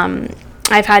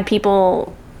 I've had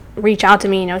people reach out to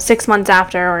me, 6 months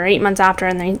after or 8 months after,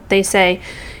 and they say,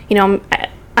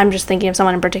 I'm just thinking of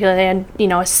someone in particular, they had,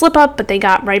 a slip up, but they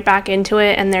got right back into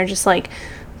it, and they're just like,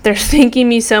 they're thanking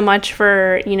me so much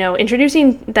for,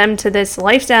 introducing them to this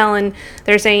lifestyle, and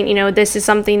they're saying, this is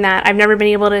something that I've never been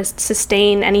able to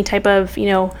sustain any type of,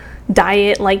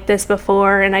 diet like this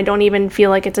before, and I don't even feel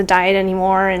like it's a diet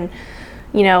anymore, and,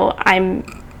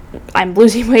 I'm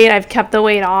losing weight, I've kept the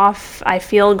weight off, I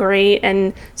feel great,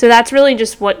 and so that's really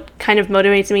just what kind of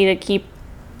motivates me to keep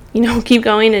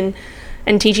going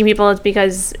and teaching people, is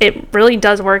because it really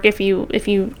does work if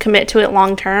you commit to it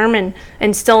long term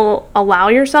and still allow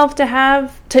yourself to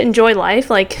enjoy life.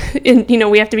 Like,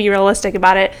 we have to be realistic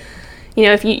about it.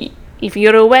 If you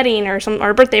go to a wedding or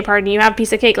a birthday party and you have a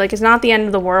piece of cake, like, it's not the end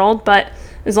of the world, but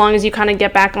as long as you kind of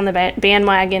get back on the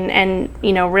bandwagon and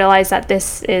realize that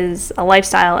this is a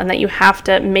lifestyle and that you have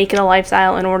to make it a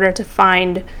lifestyle in order to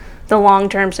find the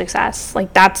long-term success,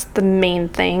 like, that's the main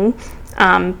thing.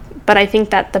 But I think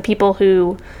that the people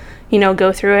who,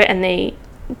 go through it and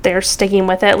they're sticking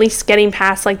with it, at least getting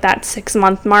past like that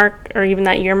 6-month mark or even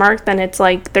that year mark, then it's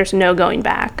like there's no going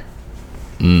back.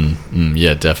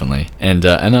 Yeah, definitely. And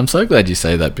I'm so glad you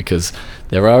say that, because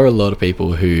there are a lot of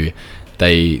people who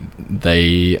you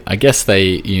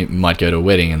might go to a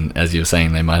wedding, and as you were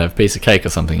saying, they might have a piece of cake or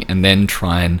something and then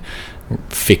try and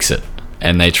fix it.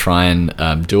 And they try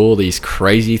and do all these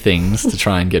crazy things to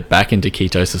try and get back into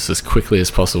ketosis as quickly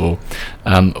as possible.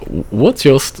 What's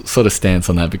your sort of stance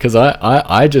on that? Because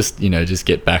I just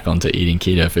get back onto eating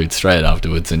keto food straight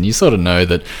afterwards, and you sort of know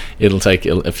that it'll take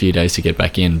a few days to get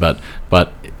back in. But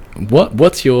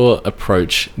what's your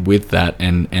approach with that,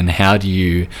 and how do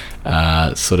you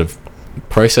sort of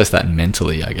process that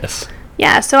mentally, I guess?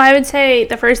 Yeah, so I would say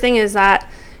the first thing is that,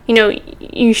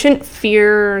 you shouldn't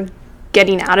fear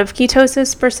getting out of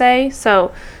ketosis per se.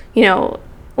 So,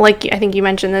 like I think you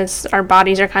mentioned this, our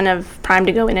bodies are kind of primed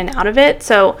to go in and out of it.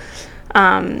 So,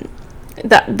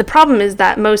 the problem is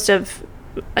that most of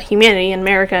humanity in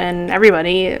America and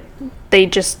everybody, they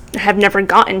just have never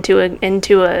gotten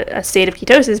into a state of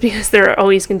ketosis because they're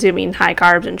always consuming high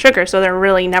carbs and sugar. So they're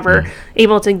really never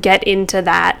able to get into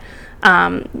that,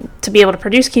 to be able to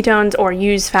produce ketones or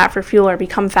use fat for fuel or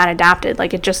become fat adapted.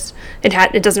 Like, it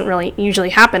doesn't really usually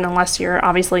happen unless you're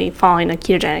obviously following a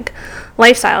ketogenic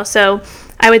lifestyle. So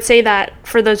I would say that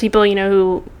for those people,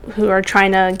 who are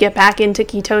trying to get back into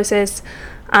ketosis,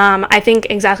 I think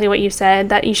exactly what you said,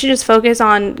 that you should just focus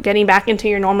on getting back into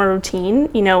your normal routine,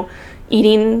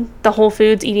 eating the whole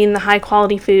foods, eating the high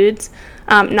quality foods,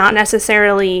 not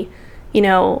necessarily,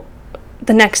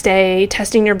 the next day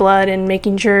testing your blood and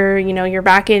making sure you're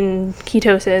back in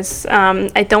ketosis.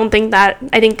 I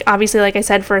think obviously, like I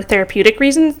said, for therapeutic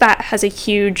reasons, that has a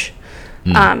huge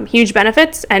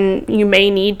benefits, and you may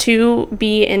need to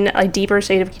be in a deeper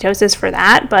state of ketosis for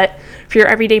that. But for your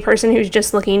everyday person who's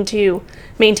just looking to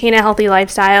maintain a healthy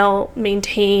lifestyle,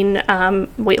 maintain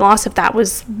weight loss, if that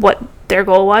was what their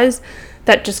goal was,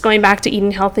 that just going back to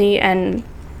eating healthy and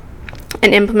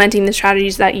implementing the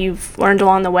strategies that you've learned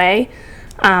along the way,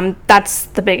 that's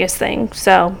the biggest thing.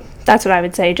 So that's what I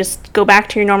would say. Just go back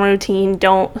to your normal routine.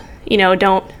 Don't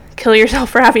kill yourself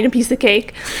for having a piece of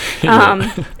cake.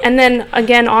 And then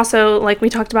again, also, like we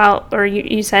talked about, or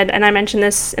you said, and I mentioned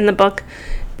this in the book,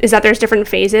 is that there's different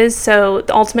phases. So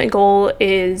the ultimate goal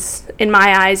is, in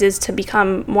my eyes, is to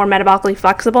become more metabolically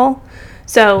flexible.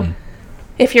 So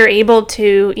if you're able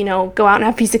to, go out and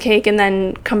have a piece of cake and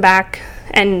then come back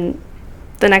and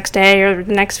the next day or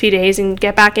the next few days and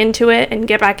get back into it and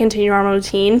get back into your normal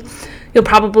routine, you'll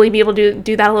probably be able to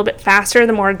do that a little bit faster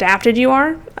the more adapted you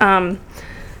are.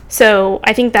 So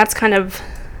I think that's kind of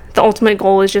the ultimate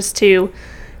goal, is just to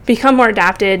become more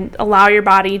adapted, allow your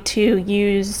body to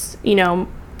use,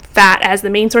 fat as the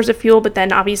main source of fuel, but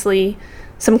then obviously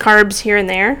some carbs here and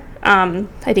there.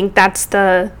 I think that's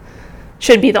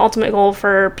should be the ultimate goal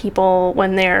for people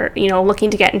when they're, looking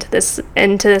to get into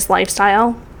this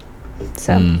lifestyle.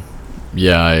 So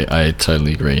yeah, I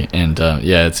totally agree. And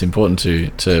it's important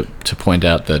to point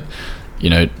out that,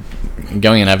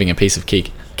 going and having a piece of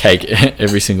cake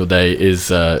every single day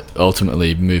is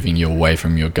ultimately moving you away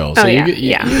from your goal. So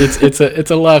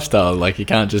it's a lifestyle. Like, you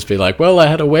can't just be like, well, I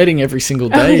had a wedding every single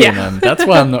day, and that's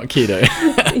why I'm not keto.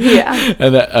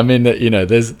 And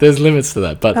there's limits to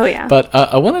that. But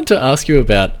I wanted to ask you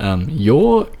about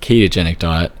your ketogenic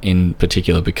diet in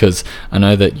particular, because I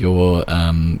know that you're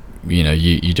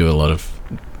you do a lot of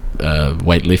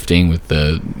weightlifting with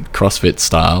the CrossFit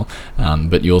style,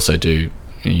 but you also do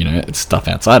stuff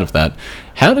outside of that.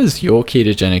 How does your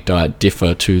ketogenic diet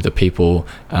differ to the people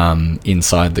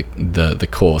inside the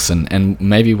course, and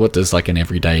maybe what does like an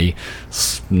everyday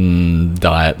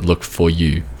diet look for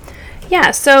you?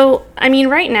 Yeah, so I mean,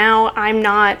 right now I'm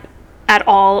not at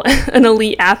all an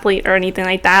elite athlete or anything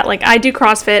like that. Like, I do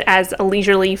CrossFit as a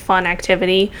leisurely fun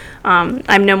activity.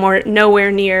 I'm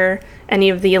nowhere near any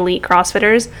of the elite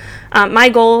CrossFitters. My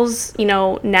goals,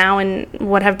 now and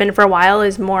what have been for a while,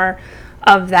 is more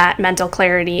of that mental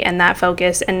clarity and that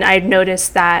focus. And I've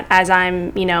noticed that as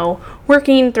I'm,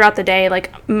 working throughout the day,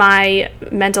 like, my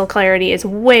mental clarity is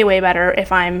way, way better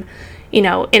if I'm, in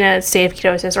a state of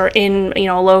ketosis or in,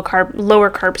 a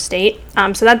lower carb state.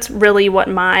 So that's really what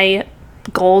my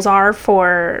goals are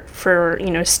for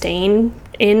staying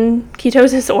in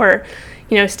ketosis or,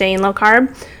 staying low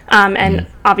carb. And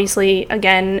obviously,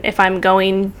 again, if I'm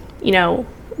going,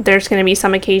 there's going to be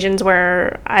some occasions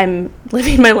where I'm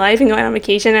living my life and going on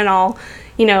vacation, and I'll,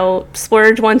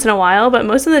 splurge once in a while. But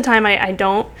most of the time I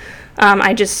don't.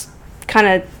 I just kind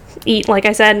of eat, like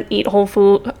I said, eat whole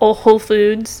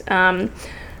foods.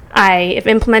 I have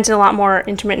implemented a lot more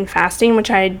intermittent fasting, which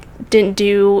I didn't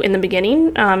do in the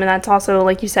beginning. And that's also,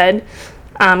 like you said,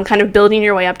 kind of building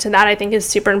your way up to that, I think, is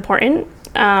super important.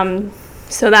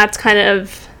 So that's kind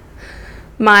of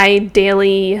my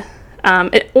daily,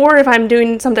 or if I'm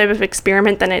doing some type of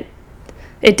experiment, then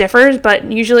it differs,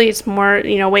 but usually it's more,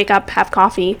 wake up, have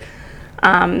coffee,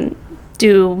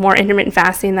 do more intermittent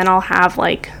fasting, then I'll have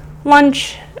like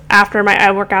lunch after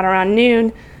I work out around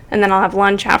noon, and then I'll have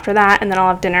lunch after that, and then I'll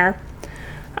have dinner.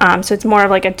 So it's more of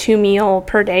like a 2 meal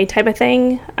per day type of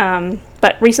thing.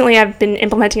 But recently I've been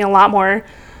implementing a lot more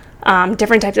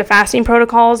different types of fasting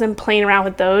protocols and playing around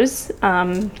with those.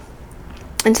 And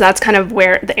so that's kind of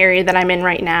where the area that I'm in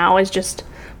right now is just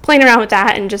playing around with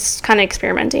that and just kind of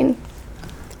experimenting.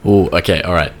 Oh, okay,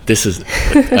 all right. This is,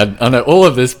 I know all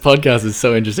of this podcast is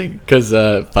so interesting because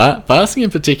fasting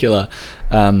in particular,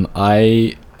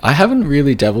 I haven't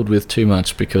really dabbled with too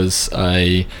much because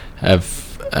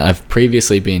I've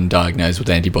previously been diagnosed with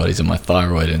antibodies in my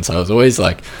thyroid, and so I was always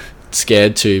like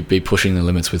scared to be pushing the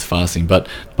limits with fasting. But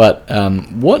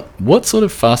what sort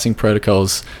of fasting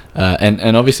protocols,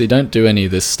 and obviously don't do any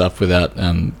of this stuff without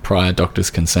prior doctor's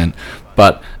consent,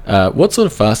 but what sort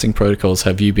of fasting protocols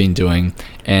have you been doing,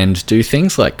 and do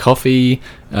things like coffee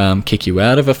kick you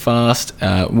out of a fast?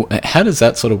 How does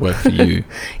that sort of work for you?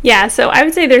 Yeah, so I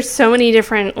would say there's so many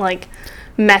different like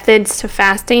methods to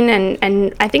fasting,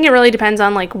 and I think it really depends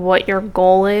on like what your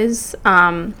goal is.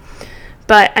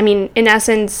 But I mean, in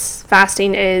essence,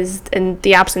 fasting is in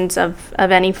the absence of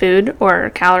any food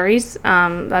or calories.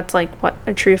 That's like what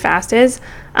a true fast is.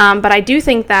 But I do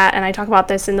think that, and I talk about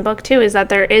this in the book too, is that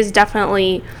there is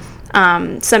definitely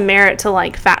some merit to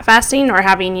like fat fasting or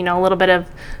having, a little bit of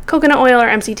coconut oil or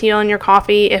MCT oil in your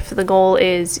coffee if the goal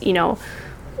is,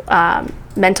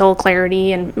 mental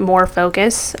clarity and more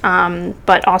focus.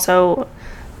 But also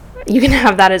you can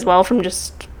have that as well from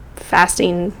just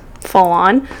fasting full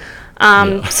on.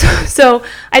 So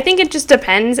I think it just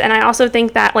depends. And I also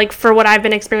think that like for what I've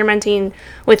been experimenting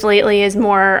with lately is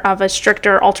more of a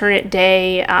stricter alternate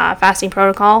day fasting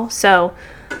protocol. So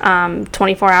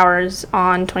 24 hours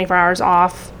on, 24 hours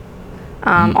off,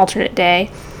 alternate day.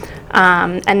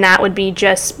 And that would be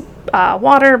just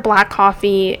water, black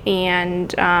coffee,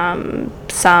 and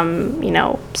some,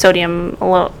 sodium,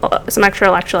 some extra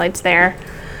electrolytes there.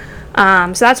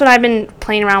 So that's what I've been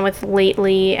playing around with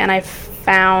lately. And I've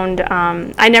found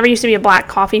I never used to be a black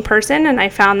coffee person, and I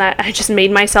found that I just made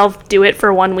myself do it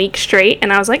for 1 week straight,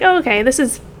 and I was like, oh, okay, this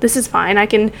is fine. I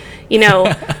can, now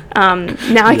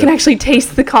I can actually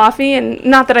taste the coffee, and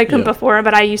not that I couldn't before,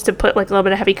 but I used to put like a little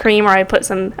bit of heavy cream, or I put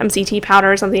some MCT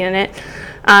powder or something in it.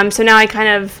 So now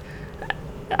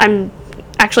I'm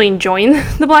actually enjoying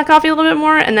the black coffee a little bit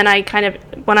more, and then I kind of,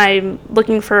 when I'm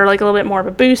looking for like a little bit more of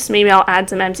a boost, maybe I'll add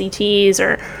some MCTs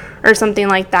or something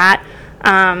like that.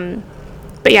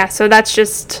 But yeah, so that's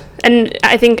just, and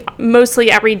I think mostly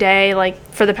every day, like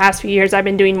for the past few years, I've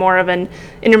been doing more of an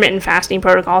intermittent fasting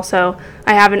protocol. So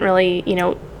I haven't really,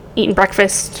 eaten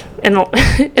breakfast in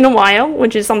a while,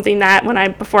 which is something that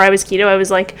before I was keto, I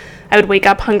was like, I would wake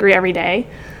up hungry every day.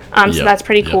 So that's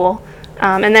pretty cool.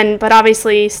 And then, but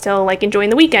obviously still like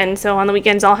enjoying the weekend. So on the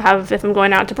weekends I'll have, if I'm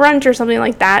going out to brunch or something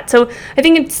like that. So I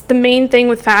think it's the main thing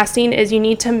with fasting is you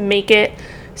need to make it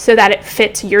so that it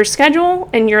fits your schedule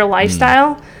and your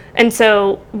lifestyle. And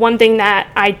so one thing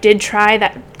that I did try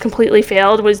that completely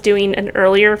failed was doing an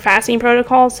earlier fasting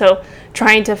protocol. So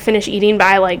trying to finish eating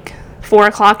by like 4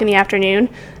 o'clock in the afternoon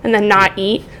and then not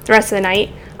eat the rest of the night.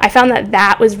 I found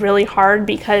that was really hard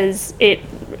because it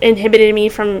inhibited me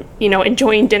from,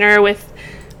 enjoying dinner with,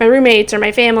 my roommates or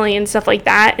my family and stuff like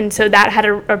that. And so that had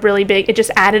a really big, it just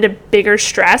added a bigger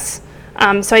stress.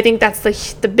 So I think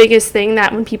that's the biggest thing,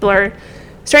 that when people are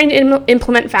starting to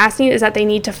implement fasting, is that they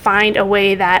need to find a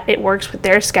way that it works with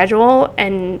their schedule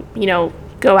and,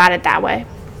 go at it that way.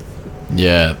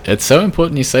 Yeah, it's so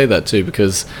important you say that too,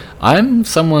 because I'm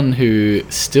someone who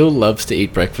still loves to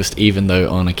eat breakfast even though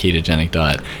on a ketogenic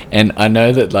diet. And I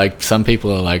know that like some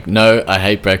people are like, no, I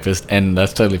hate breakfast, and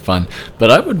that's totally fine.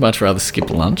 But I would much rather skip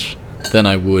lunch than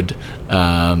I would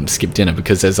skip dinner,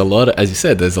 because there's a lot of, as you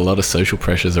said, there's a lot of social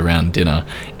pressures around dinner.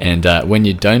 And when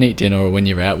you don't eat dinner, or when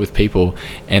you're out with people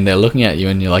and they're looking at you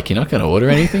and you're like, you're not going to order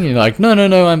anything? You're like, no,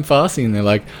 I'm fasting. And they're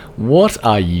like, what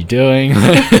are you doing?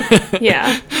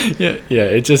 Yeah. Yeah,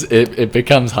 it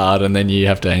becomes hard, and then you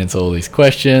have to answer all these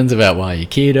questions about why you're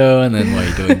keto, and then why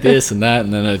you're doing this and that,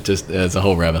 and then there's a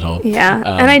whole rabbit hole. Yeah,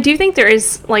 and I do think there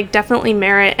is like definitely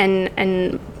merit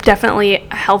and definitely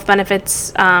health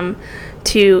benefits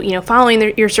to following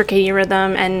your circadian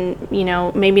rhythm,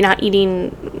 and maybe not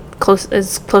eating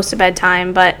as close to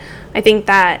bedtime. But I think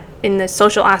that in the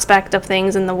social aspect of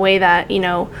things and the way that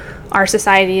our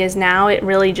society is now, it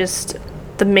really just,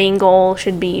 the main goal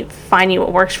should be finding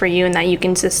what works for you and that you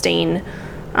can sustain.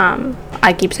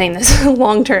 I keep saying this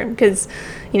long term, because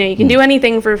you can do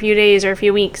anything for a few days or a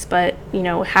few weeks, but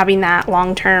having that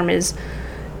long term is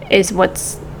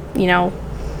what's going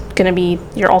to be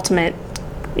your ultimate,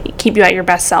 keep you at your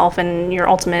best self and your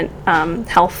ultimate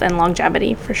health and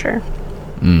longevity, for sure.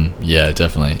 Yeah,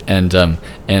 definitely.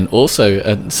 And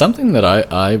also something that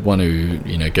I want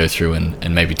to go through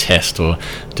and maybe test or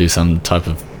do some type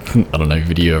of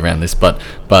video around this, but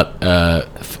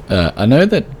I know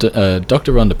that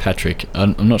Dr. Rhonda Patrick,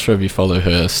 I'm not sure if you follow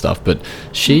her stuff, but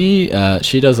she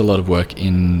does a lot of work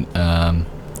in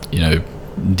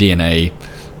DNA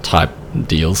type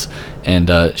deals, and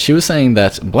she was saying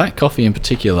that black coffee in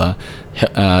particular,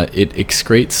 it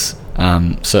excretes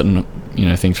certain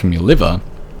things from your liver,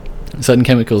 certain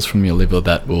chemicals from your liver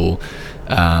that will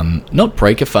not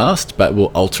break a fast, but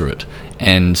will alter it.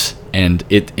 And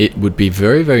it would be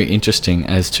very, very interesting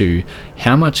as to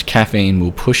how much caffeine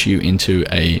will push you into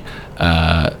an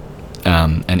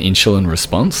insulin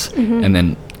response, and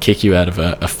then kick you out of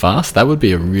a fast. That would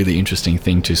be a really interesting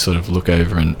thing to sort of look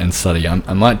over and study.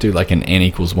 I might do like an N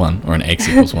equals 1 or an X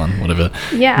equals 1, whatever.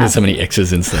 Yeah. There's so many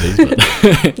X's in studies.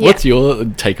 But what's your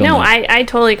take on that? No, I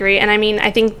totally agree. And I mean,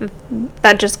 I think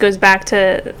that just goes back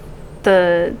to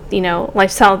the,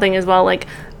 lifestyle thing as well. Like,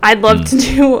 I'd love to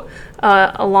do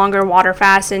a longer water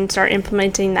fast and start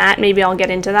implementing that. Maybe I'll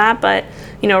get into that. But,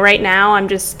 right now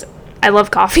I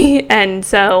love coffee, and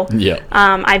so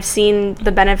I've seen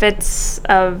the benefits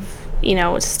of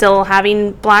still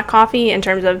having black coffee in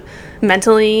terms of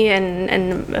mentally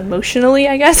and emotionally,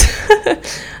 I guess.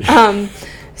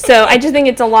 So I just think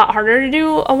it's a lot harder to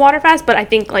do a water fast, but I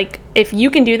think like if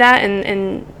you can do that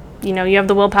and you have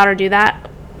the willpower to do that,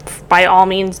 by all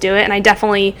means do it. And I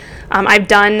definitely I've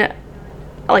done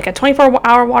like a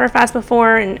 24-hour water fast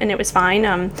before, and it was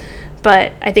fine.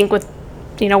 But I think with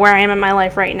where I am in my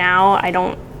life right now, I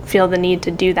don't feel the need to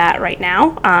do that right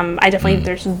now. I definitely,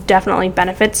 there's definitely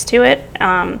benefits to it,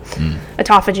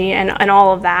 autophagy and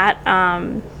all of that.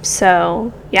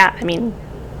 So yeah, I mean,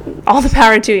 all the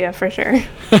power to you, for sure.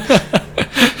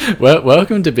 Well,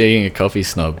 welcome to being a coffee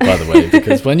snob, by the way,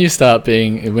 because when you start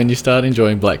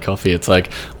enjoying black coffee, it's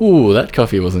like, ooh, that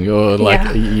coffee wasn't good.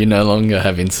 Like, you no longer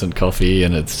have instant coffee,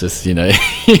 and it's just,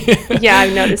 Yeah,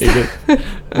 I've noticed that.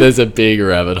 There's a big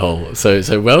rabbit hole.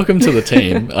 So welcome to the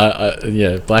team.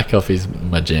 Yeah, black coffee's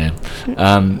my jam.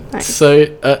 Nice. So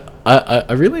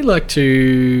I really like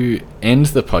to end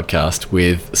the podcast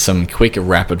with some quick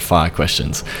rapid fire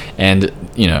questions. And,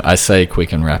 I say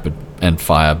quick and rapid and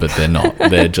fire, but they're not.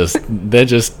 they're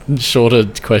just shorter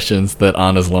questions that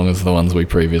aren't as long as the ones we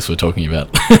previously were talking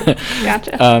about.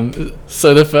 Gotcha.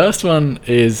 So the first one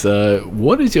is,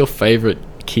 what is your favorite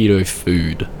keto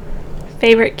food?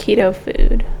 Favorite keto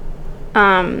food?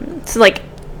 So like,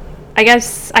 I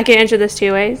guess I can answer this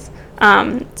two ways.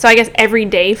 So I guess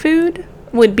everyday food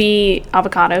would be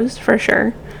avocados, for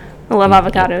sure. I love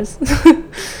avocados.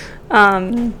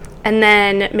 And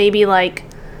then maybe like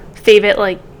favorite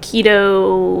like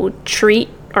keto treat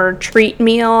or treat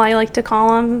meal, I like to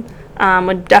call them,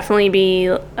 would definitely be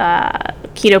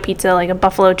keto pizza, like a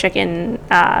buffalo chicken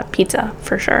pizza,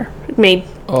 for sure. Made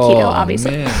keto,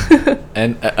 obviously. Man.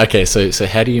 And okay, so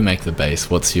how do you make the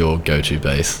base? What's your go-to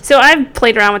base? So I've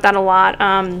played around with that a lot.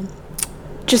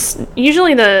 Just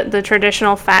usually the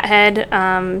traditional fathead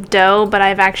dough, but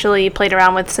I've actually played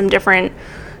around with some different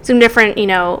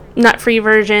nut-free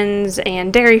versions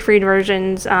and dairy-free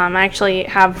versions. I actually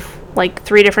have like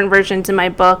 3 different versions in my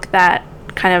book that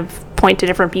kind of point to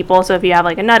different people. So if you have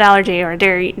like a nut allergy or a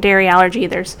dairy allergy,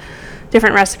 there's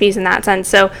different recipes in that sense.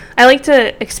 So I like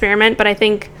to experiment, but I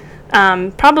think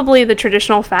probably the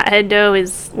traditional fathead dough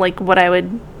is like what I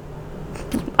would,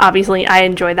 obviously I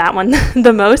enjoy that one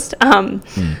the most.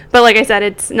 But like I said,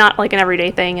 it's not like an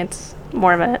everyday thing. It's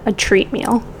more of a treat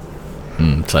meal.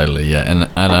 Totally, yeah. And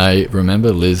I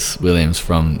remember Liz Williams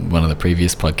from one of the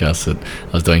previous podcasts that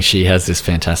I was doing. She has this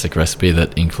fantastic recipe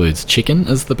that includes chicken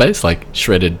as the base, like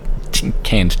shredded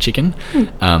canned chicken.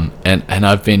 And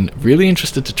I've been really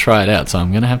interested to try it out, so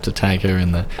I'm going to have to tag her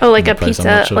in the like in a the post.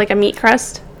 pizza, like a meat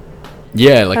crust.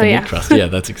 Yeah, like a yeah. meat crust. Yeah,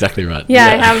 that's exactly right.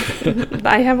 Yeah,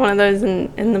 I have one of those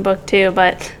in the book too,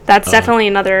 but that's definitely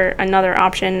another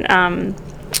option.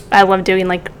 I love doing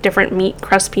like different meat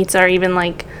crust pizza, or even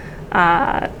like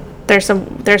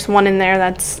there's one in there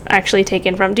that's actually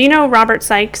taken from, do you know Robert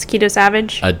Sykes, Keto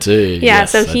Savage? I do. Yeah,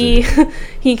 yes, so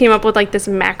he came up with like this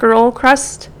mackerel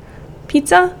crust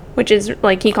pizza, which is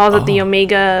like, he calls it the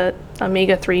omega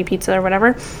 3 pizza or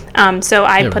whatever. So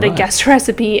I put a guest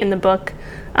recipe in the book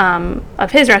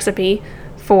of his recipe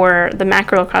for the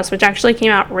mackerel crust, which actually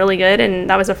came out really good, and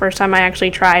that was the first time I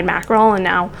actually tried mackerel, and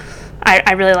now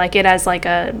I really like it as like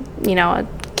a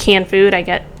canned food. I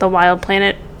get the Wild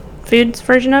Planet Foods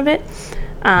version of it,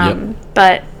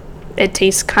 but it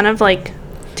tastes kind of like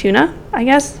tuna, I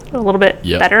guess, a little bit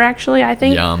better actually, I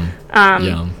think. Yum.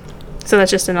 So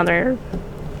that's just another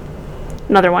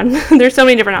one. There's so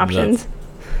many different options.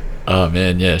 Oh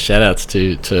man, yeah! Shout outs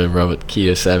to Robert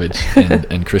Keto Savage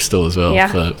and Crystal as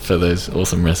well for those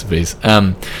awesome recipes.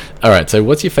 All right, so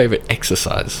what's your favorite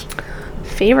exercise?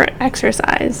 Favorite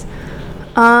exercise?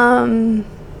 I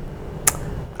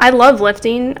love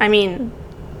lifting. I mean,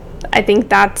 I think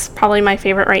that's probably my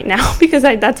favorite right now because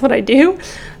that's what I do.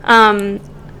 I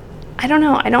don't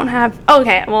know. I don't have.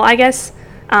 Okay, well, I guess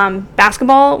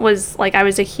basketball was like, I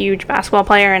was a huge basketball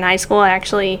player in high school. I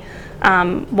actually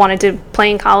wanted to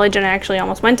play in college, and I actually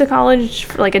almost went to college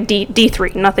for like a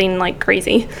D3, nothing like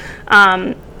crazy.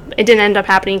 It didn't end up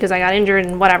happening because I got injured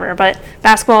and whatever, but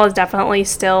basketball is definitely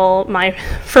still my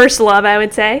first love, I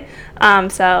would say.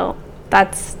 So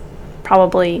that's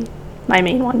probably my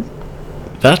main one.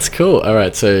 That's cool. All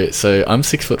right, so I'm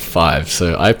 6'5",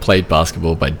 so I played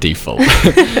basketball by default.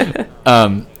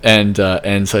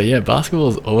 And so yeah, basketball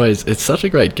is always, it's such a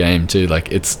great game too.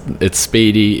 Like it's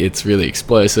speedy, it's really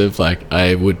explosive. Like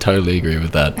I would totally agree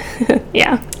with that.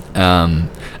 Yeah.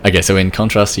 Okay, so in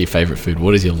contrast to your favorite food,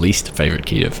 what is your least favorite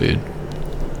keto food?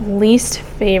 Least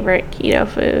favorite keto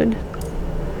food.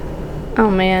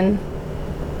 Oh man.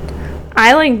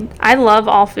 I love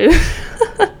all food.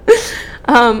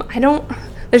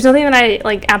 There's nothing that I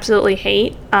like absolutely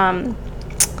hate. I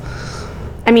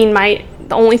mean,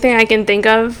 the only thing I can think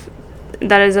of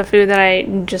that is a food that I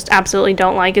just absolutely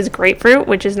don't like is grapefruit,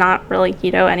 which is not really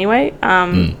keto anyway.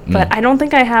 But I don't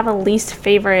think I have a least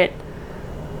favorite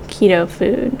keto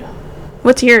food.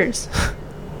 What's yours?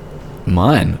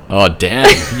 Mine? Oh damn!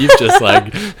 You've just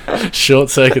like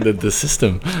short-circuited the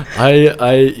system.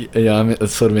 I'm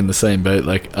sort of in the same boat.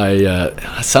 Like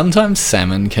sometimes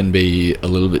salmon can be a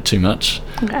little bit too much.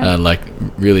 Okay. Like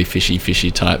really fishy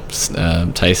types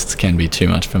tastes can be too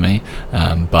much for me.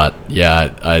 But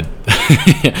yeah, I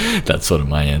that's sort of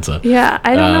my answer. Yeah,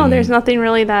 I don't know. There's nothing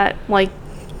really that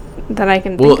I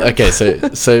can think of. Well, okay,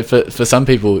 so for some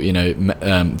people,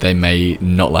 they may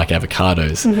not like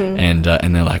avocados,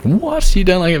 and they're like, "What? You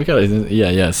don't like avocados?"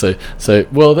 Yeah. So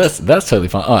well, that's totally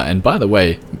fine. Oh, and by the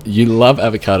way, you love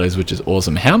avocados, which is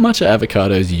awesome. How much are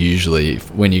avocados usually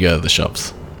when you go to the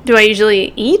shops? Do I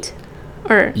usually eat,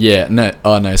 or? Yeah, no.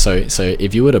 Oh no. So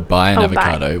if you were to buy an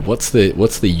avocado, what's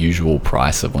the usual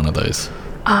price of one of those?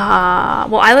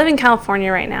 Well, I live in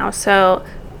California right now, so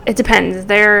it depends.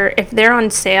 If they're on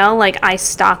sale, like I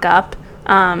stock up,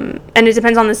 and it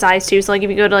depends on the size too. So like if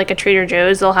you go to like a Trader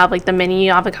Joe's, they'll have like the mini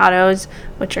avocados,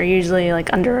 which are usually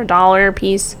like under $1 a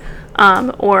piece,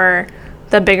 or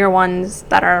the bigger ones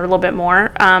that are a little bit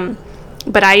more.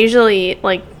 But I usually,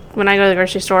 like when I go to the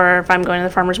grocery store, or if I'm going to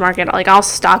the farmer's market, like I'll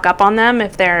stock up on them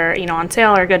if they're on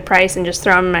sale or a good price, and just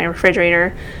throw them in my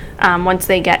refrigerator. Once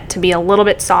they get to be a little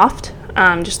bit soft,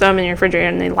 just throw them in your refrigerator,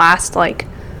 and they last like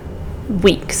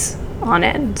weeks on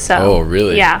end. So oh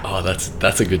really? Yeah. Oh,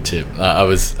 that's a good tip. I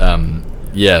was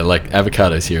like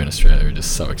avocados here in Australia are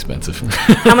just so expensive.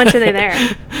 How much are they there?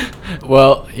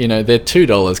 Well, they're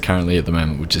 $2 currently at the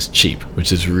moment, which is cheap,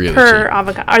 which is really per cheap.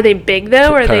 avocado. Are they big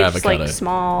though, or are they just avocado. like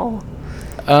small?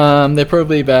 They're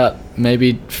probably about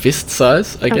maybe fist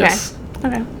size, I guess.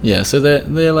 Okay. Yeah, so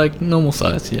they're like normal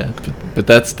size, yeah. But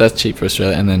that's cheap for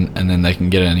Australia, and then they can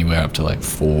get it anywhere up to like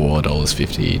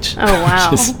 $4.50 each. Oh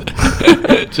wow.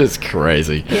 Just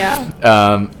crazy.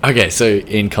 Yeah. Okay, so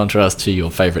in contrast to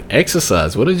your favorite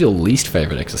exercise, what is your least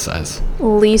favorite exercise?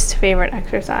 Least favorite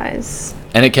exercise.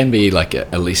 And it can be like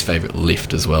a least favorite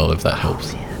lift as well, if that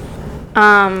helps.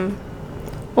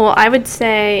 Well, I would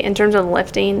say in terms of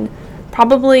lifting,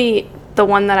 probably the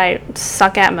one that I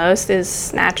suck at most is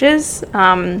snatches.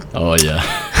 Oh yeah.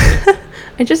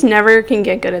 I just never can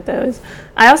get good at those.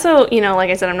 I also, like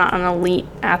I said, I'm not an elite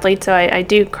athlete, so I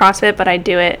do CrossFit, but I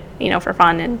do it, for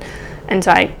fun, and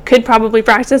so I could probably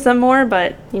practice them more,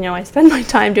 but I spend my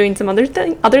time doing some other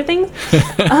things.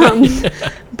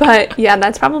 But yeah,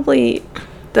 that's probably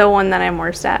the one that I'm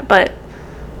worst at. But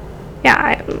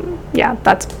yeah,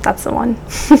 that's the one.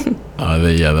 Oh,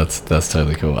 yeah, that's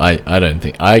totally cool. I don't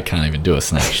think I can't even do a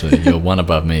snatch. So you're one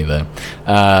above me there.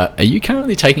 Are you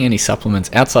currently taking any supplements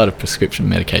outside of prescription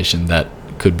medication that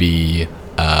could be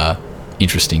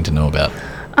interesting to know about?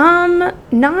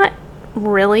 Not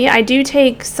really. I do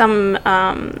take some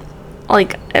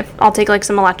I'll take like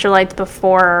some electrolytes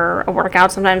before a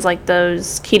workout. Sometimes like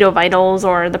those Keto Vitals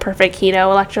or the Perfect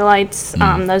Keto electrolytes,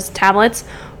 those tablets,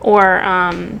 or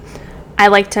I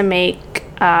like to make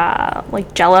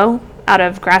like Jello out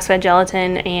of grass-fed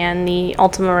gelatin and the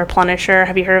Ultima Replenisher.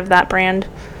 Have you heard of that brand?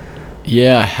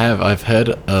 Yeah, I have. I've heard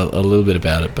a little bit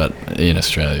about it, but in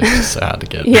Australia it's just so hard to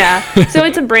get. Yeah, so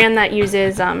it's a brand that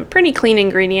uses pretty clean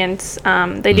ingredients.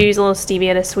 They do use a little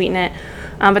stevia to sweeten it,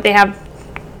 but they have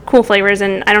cool flavors.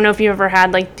 And I don't know if you ever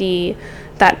had like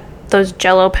those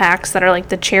Jello packs that are like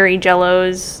the cherry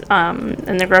Jellos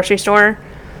in the grocery store.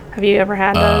 Have you ever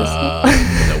had those?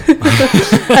 Nope.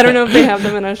 I don't know if they have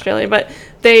them in Australia, but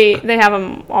they have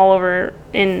them all over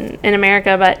in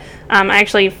America. But I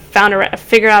actually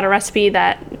figured out a recipe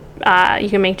that you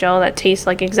can make Jello that tastes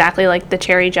like exactly like the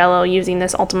cherry Jello using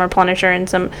this Ultima Replenisher and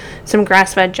some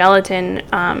grass-fed gelatin.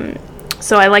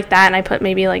 So I like that, and I put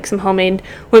maybe like some homemade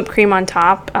whipped cream on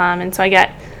top, and so I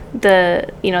get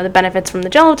the benefits from the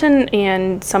gelatin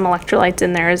and some electrolytes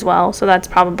in there as well. So that's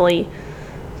probably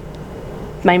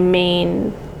my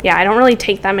main. Yeah, I don't really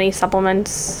take that many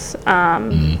supplements.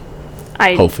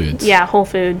 Whole Foods. Yeah, Whole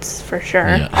Foods for sure,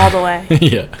 yeah. All the way.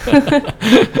 Yeah.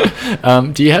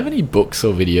 Do you have any books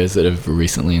or videos that have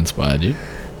recently inspired you?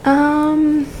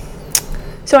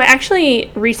 So I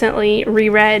actually recently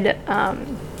reread.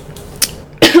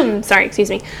 Sorry,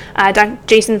 excuse me. Dr.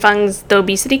 Jason Fung's The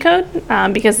Obesity Code,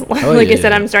 because, I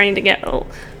said, I'm starting to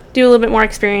do a little bit more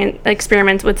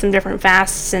experiments with some different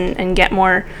fasts and get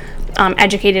more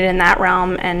educated in that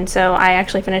realm. And so I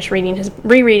actually finished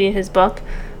rereading his book,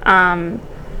 and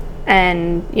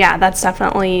yeah, that's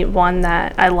definitely one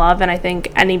that I love, and I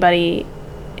think anybody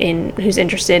who's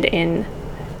interested in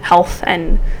health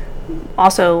and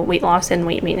also weight loss and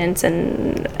weight maintenance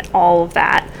and all of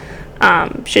that.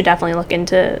 Should definitely look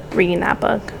into reading that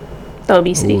book, The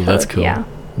Obesity Code. That's cool. Yeah.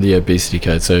 The Obesity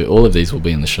Code. So all of these will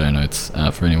be in the show notes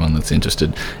for anyone that's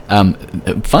interested.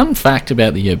 Fun fact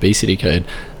about the Obesity Code,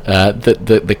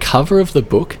 the cover of the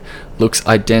book looks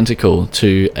identical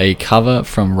to a cover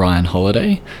from Ryan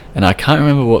Holiday, and I can't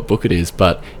remember what book it is,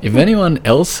 but if anyone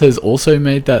else has also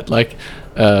made that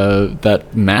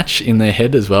that match in their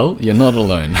head as well, you're not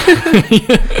alone.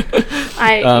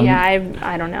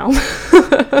 I don't know.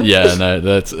 Yeah, no,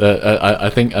 that's I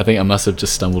think I must have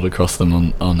just stumbled across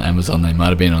them on Amazon. They might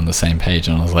have been on the same page,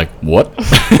 and I was like, what?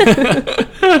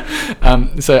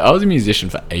 So I was a musician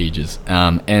for ages,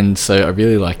 and so I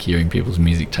really like hearing people's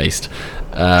music taste.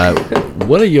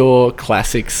 What are your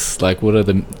classics? Like, what are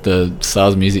the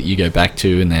styles of music you go back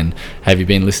to, and then have you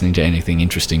been listening to anything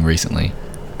interesting recently?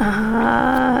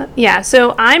 Yeah,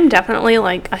 so I'm definitely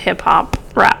like a hip hop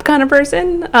rap kind of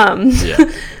person.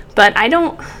 Yeah. But I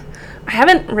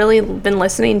haven't really been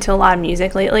listening to a lot of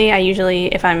music lately. I usually,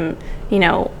 if I'm,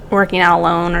 working out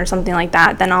alone or something like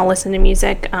that, then I'll listen to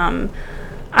music.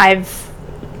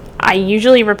 I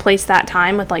usually replace that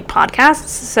time with like podcasts.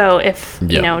 So if,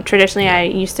 traditionally I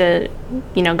used to,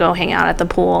 go hang out at the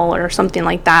pool or something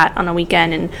like that on a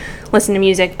weekend and listen to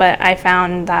music. But I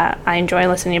found that I enjoy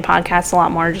listening to podcasts a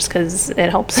lot more just because it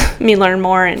helps me learn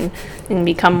more and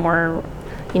become more,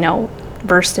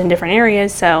 versed in different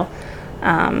areas. So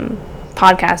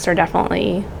podcasts are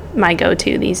definitely my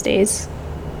go-to these days.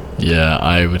 Yeah,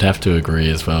 I would have to agree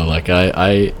as well. Like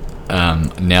I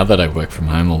now that I work from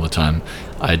home all the time,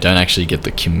 I don't actually get the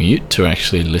commute to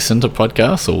actually listen to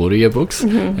podcasts or audiobooks.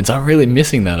 And so I'm really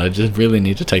missing that. I just really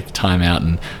need to take the time out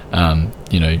and,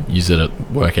 use it at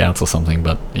workouts or something.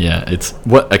 But yeah, it's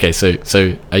what, okay. So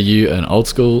are you an old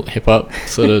school hip hop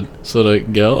sort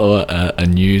of girl or a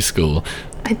new school?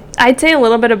 I'd say a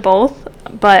little bit of both,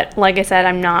 but like I said,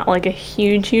 I'm not like a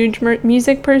huge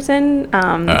music person.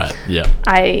 All right. Yeah.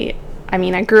 I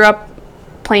mean, I grew up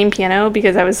playing piano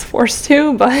because I was forced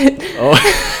to, but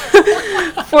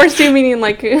forced to meaning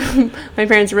like my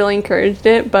parents really encouraged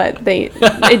it, but it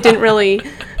didn't really.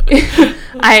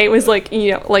 I was like,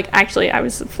 actually I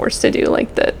was forced to do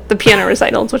like the piano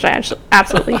recitals, which I actually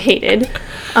absolutely hated.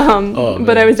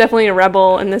 But I was definitely a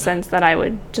rebel in the sense that I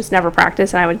would just never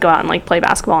practice and I would go out and like play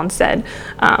basketball instead.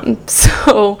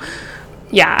 So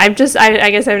yeah, I guess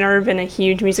I've never been a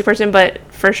huge music person, but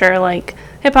for sure like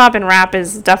hip hop and rap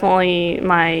is definitely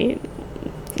my,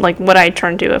 like, what I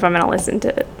turn to if I'm going to listen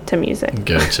to music.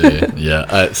 Go to,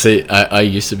 yeah. See, I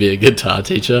used to be a guitar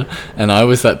teacher, and I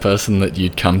was that person that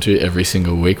you'd come to every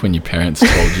single week when your parents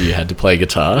told you had to play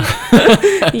guitar.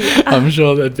 Yeah. I'm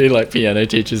sure there'd be, like, piano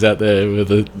teachers out there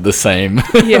with the same.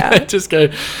 Yeah. They just go,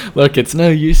 look, it's no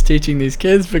use teaching these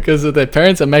kids because their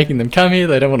parents are making them come here.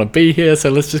 They don't want to be here, so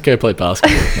let's just go play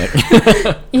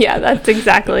basketball. Yeah, that's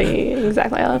exactly how I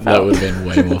felt. That would have been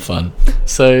way more fun.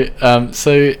 So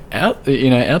outside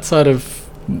of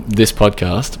this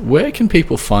podcast, where can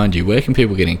people find you? Where can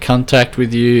people get in contact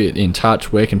with you, in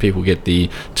touch? Where can people get the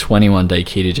 21-day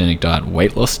ketogenic diet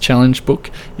weight loss challenge book?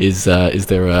 Is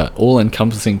there a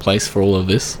all-encompassing place for all of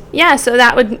this? Yeah, so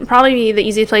that would probably be the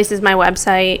easiest place. Is my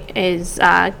website is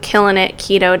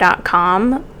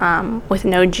KillinItKeto.com with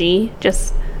no G,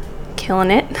 just killing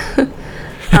it.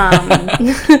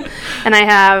 And I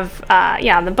have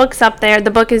the book's up there.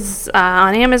 The book is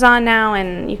on Amazon now,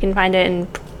 and you can find it in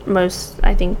most,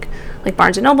 I think, like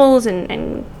Barnes and Nobles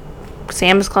and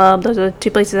Sam's Club. Those are the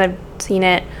two places I've seen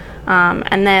it.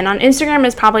 And then on Instagram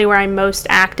is probably where I'm most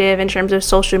active in terms of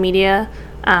social media,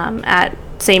 at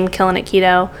same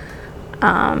KillinItKeto.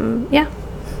 Yeah.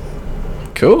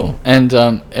 Cool. And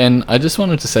I just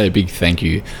wanted to say a big thank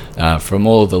you from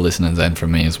all of the listeners and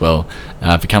from me as well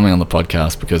for coming on the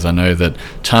podcast, because I know that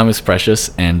time is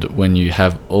precious, and when you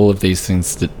have all of these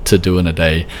things to do in a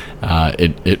day,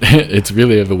 it's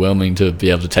really overwhelming to be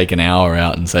able to take an hour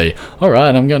out and say, all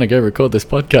right, I'm going to go record this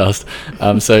podcast.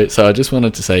 So I just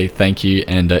wanted to say thank you,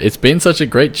 and it's been such a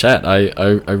great chat.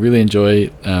 I really enjoy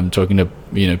talking to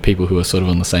people who are sort of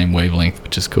on the same wavelength,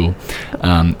 which is cool,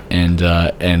 and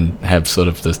have sort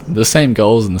of the same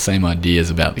goals and the same ideas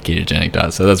about the ketogenic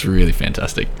diet. So that's really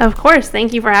fantastic. Of course.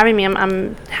 Thank you for having me.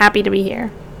 I'm happy to be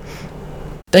here.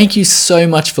 Thank you so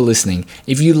much for listening.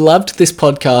 If you loved this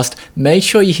podcast, make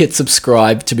sure you hit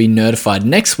subscribe to be notified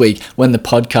next week when the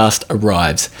podcast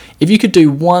arrives. If you could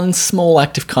do one small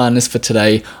act of kindness for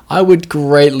today, I would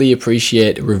greatly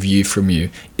appreciate a review from you.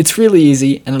 It's really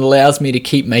easy, and it allows me to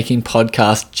keep making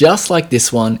podcasts just like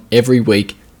this one every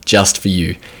week just for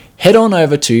you. Head on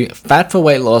over to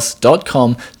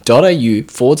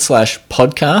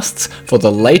fatforweightloss.com.au/podcasts for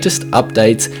the latest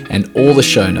updates and all the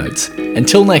show notes.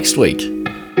 Until next week.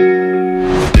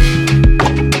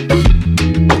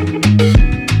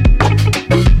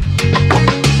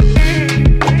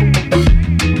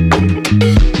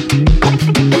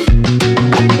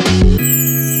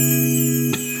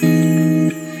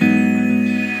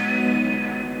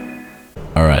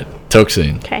 All right, talk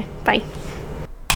soon. Okay.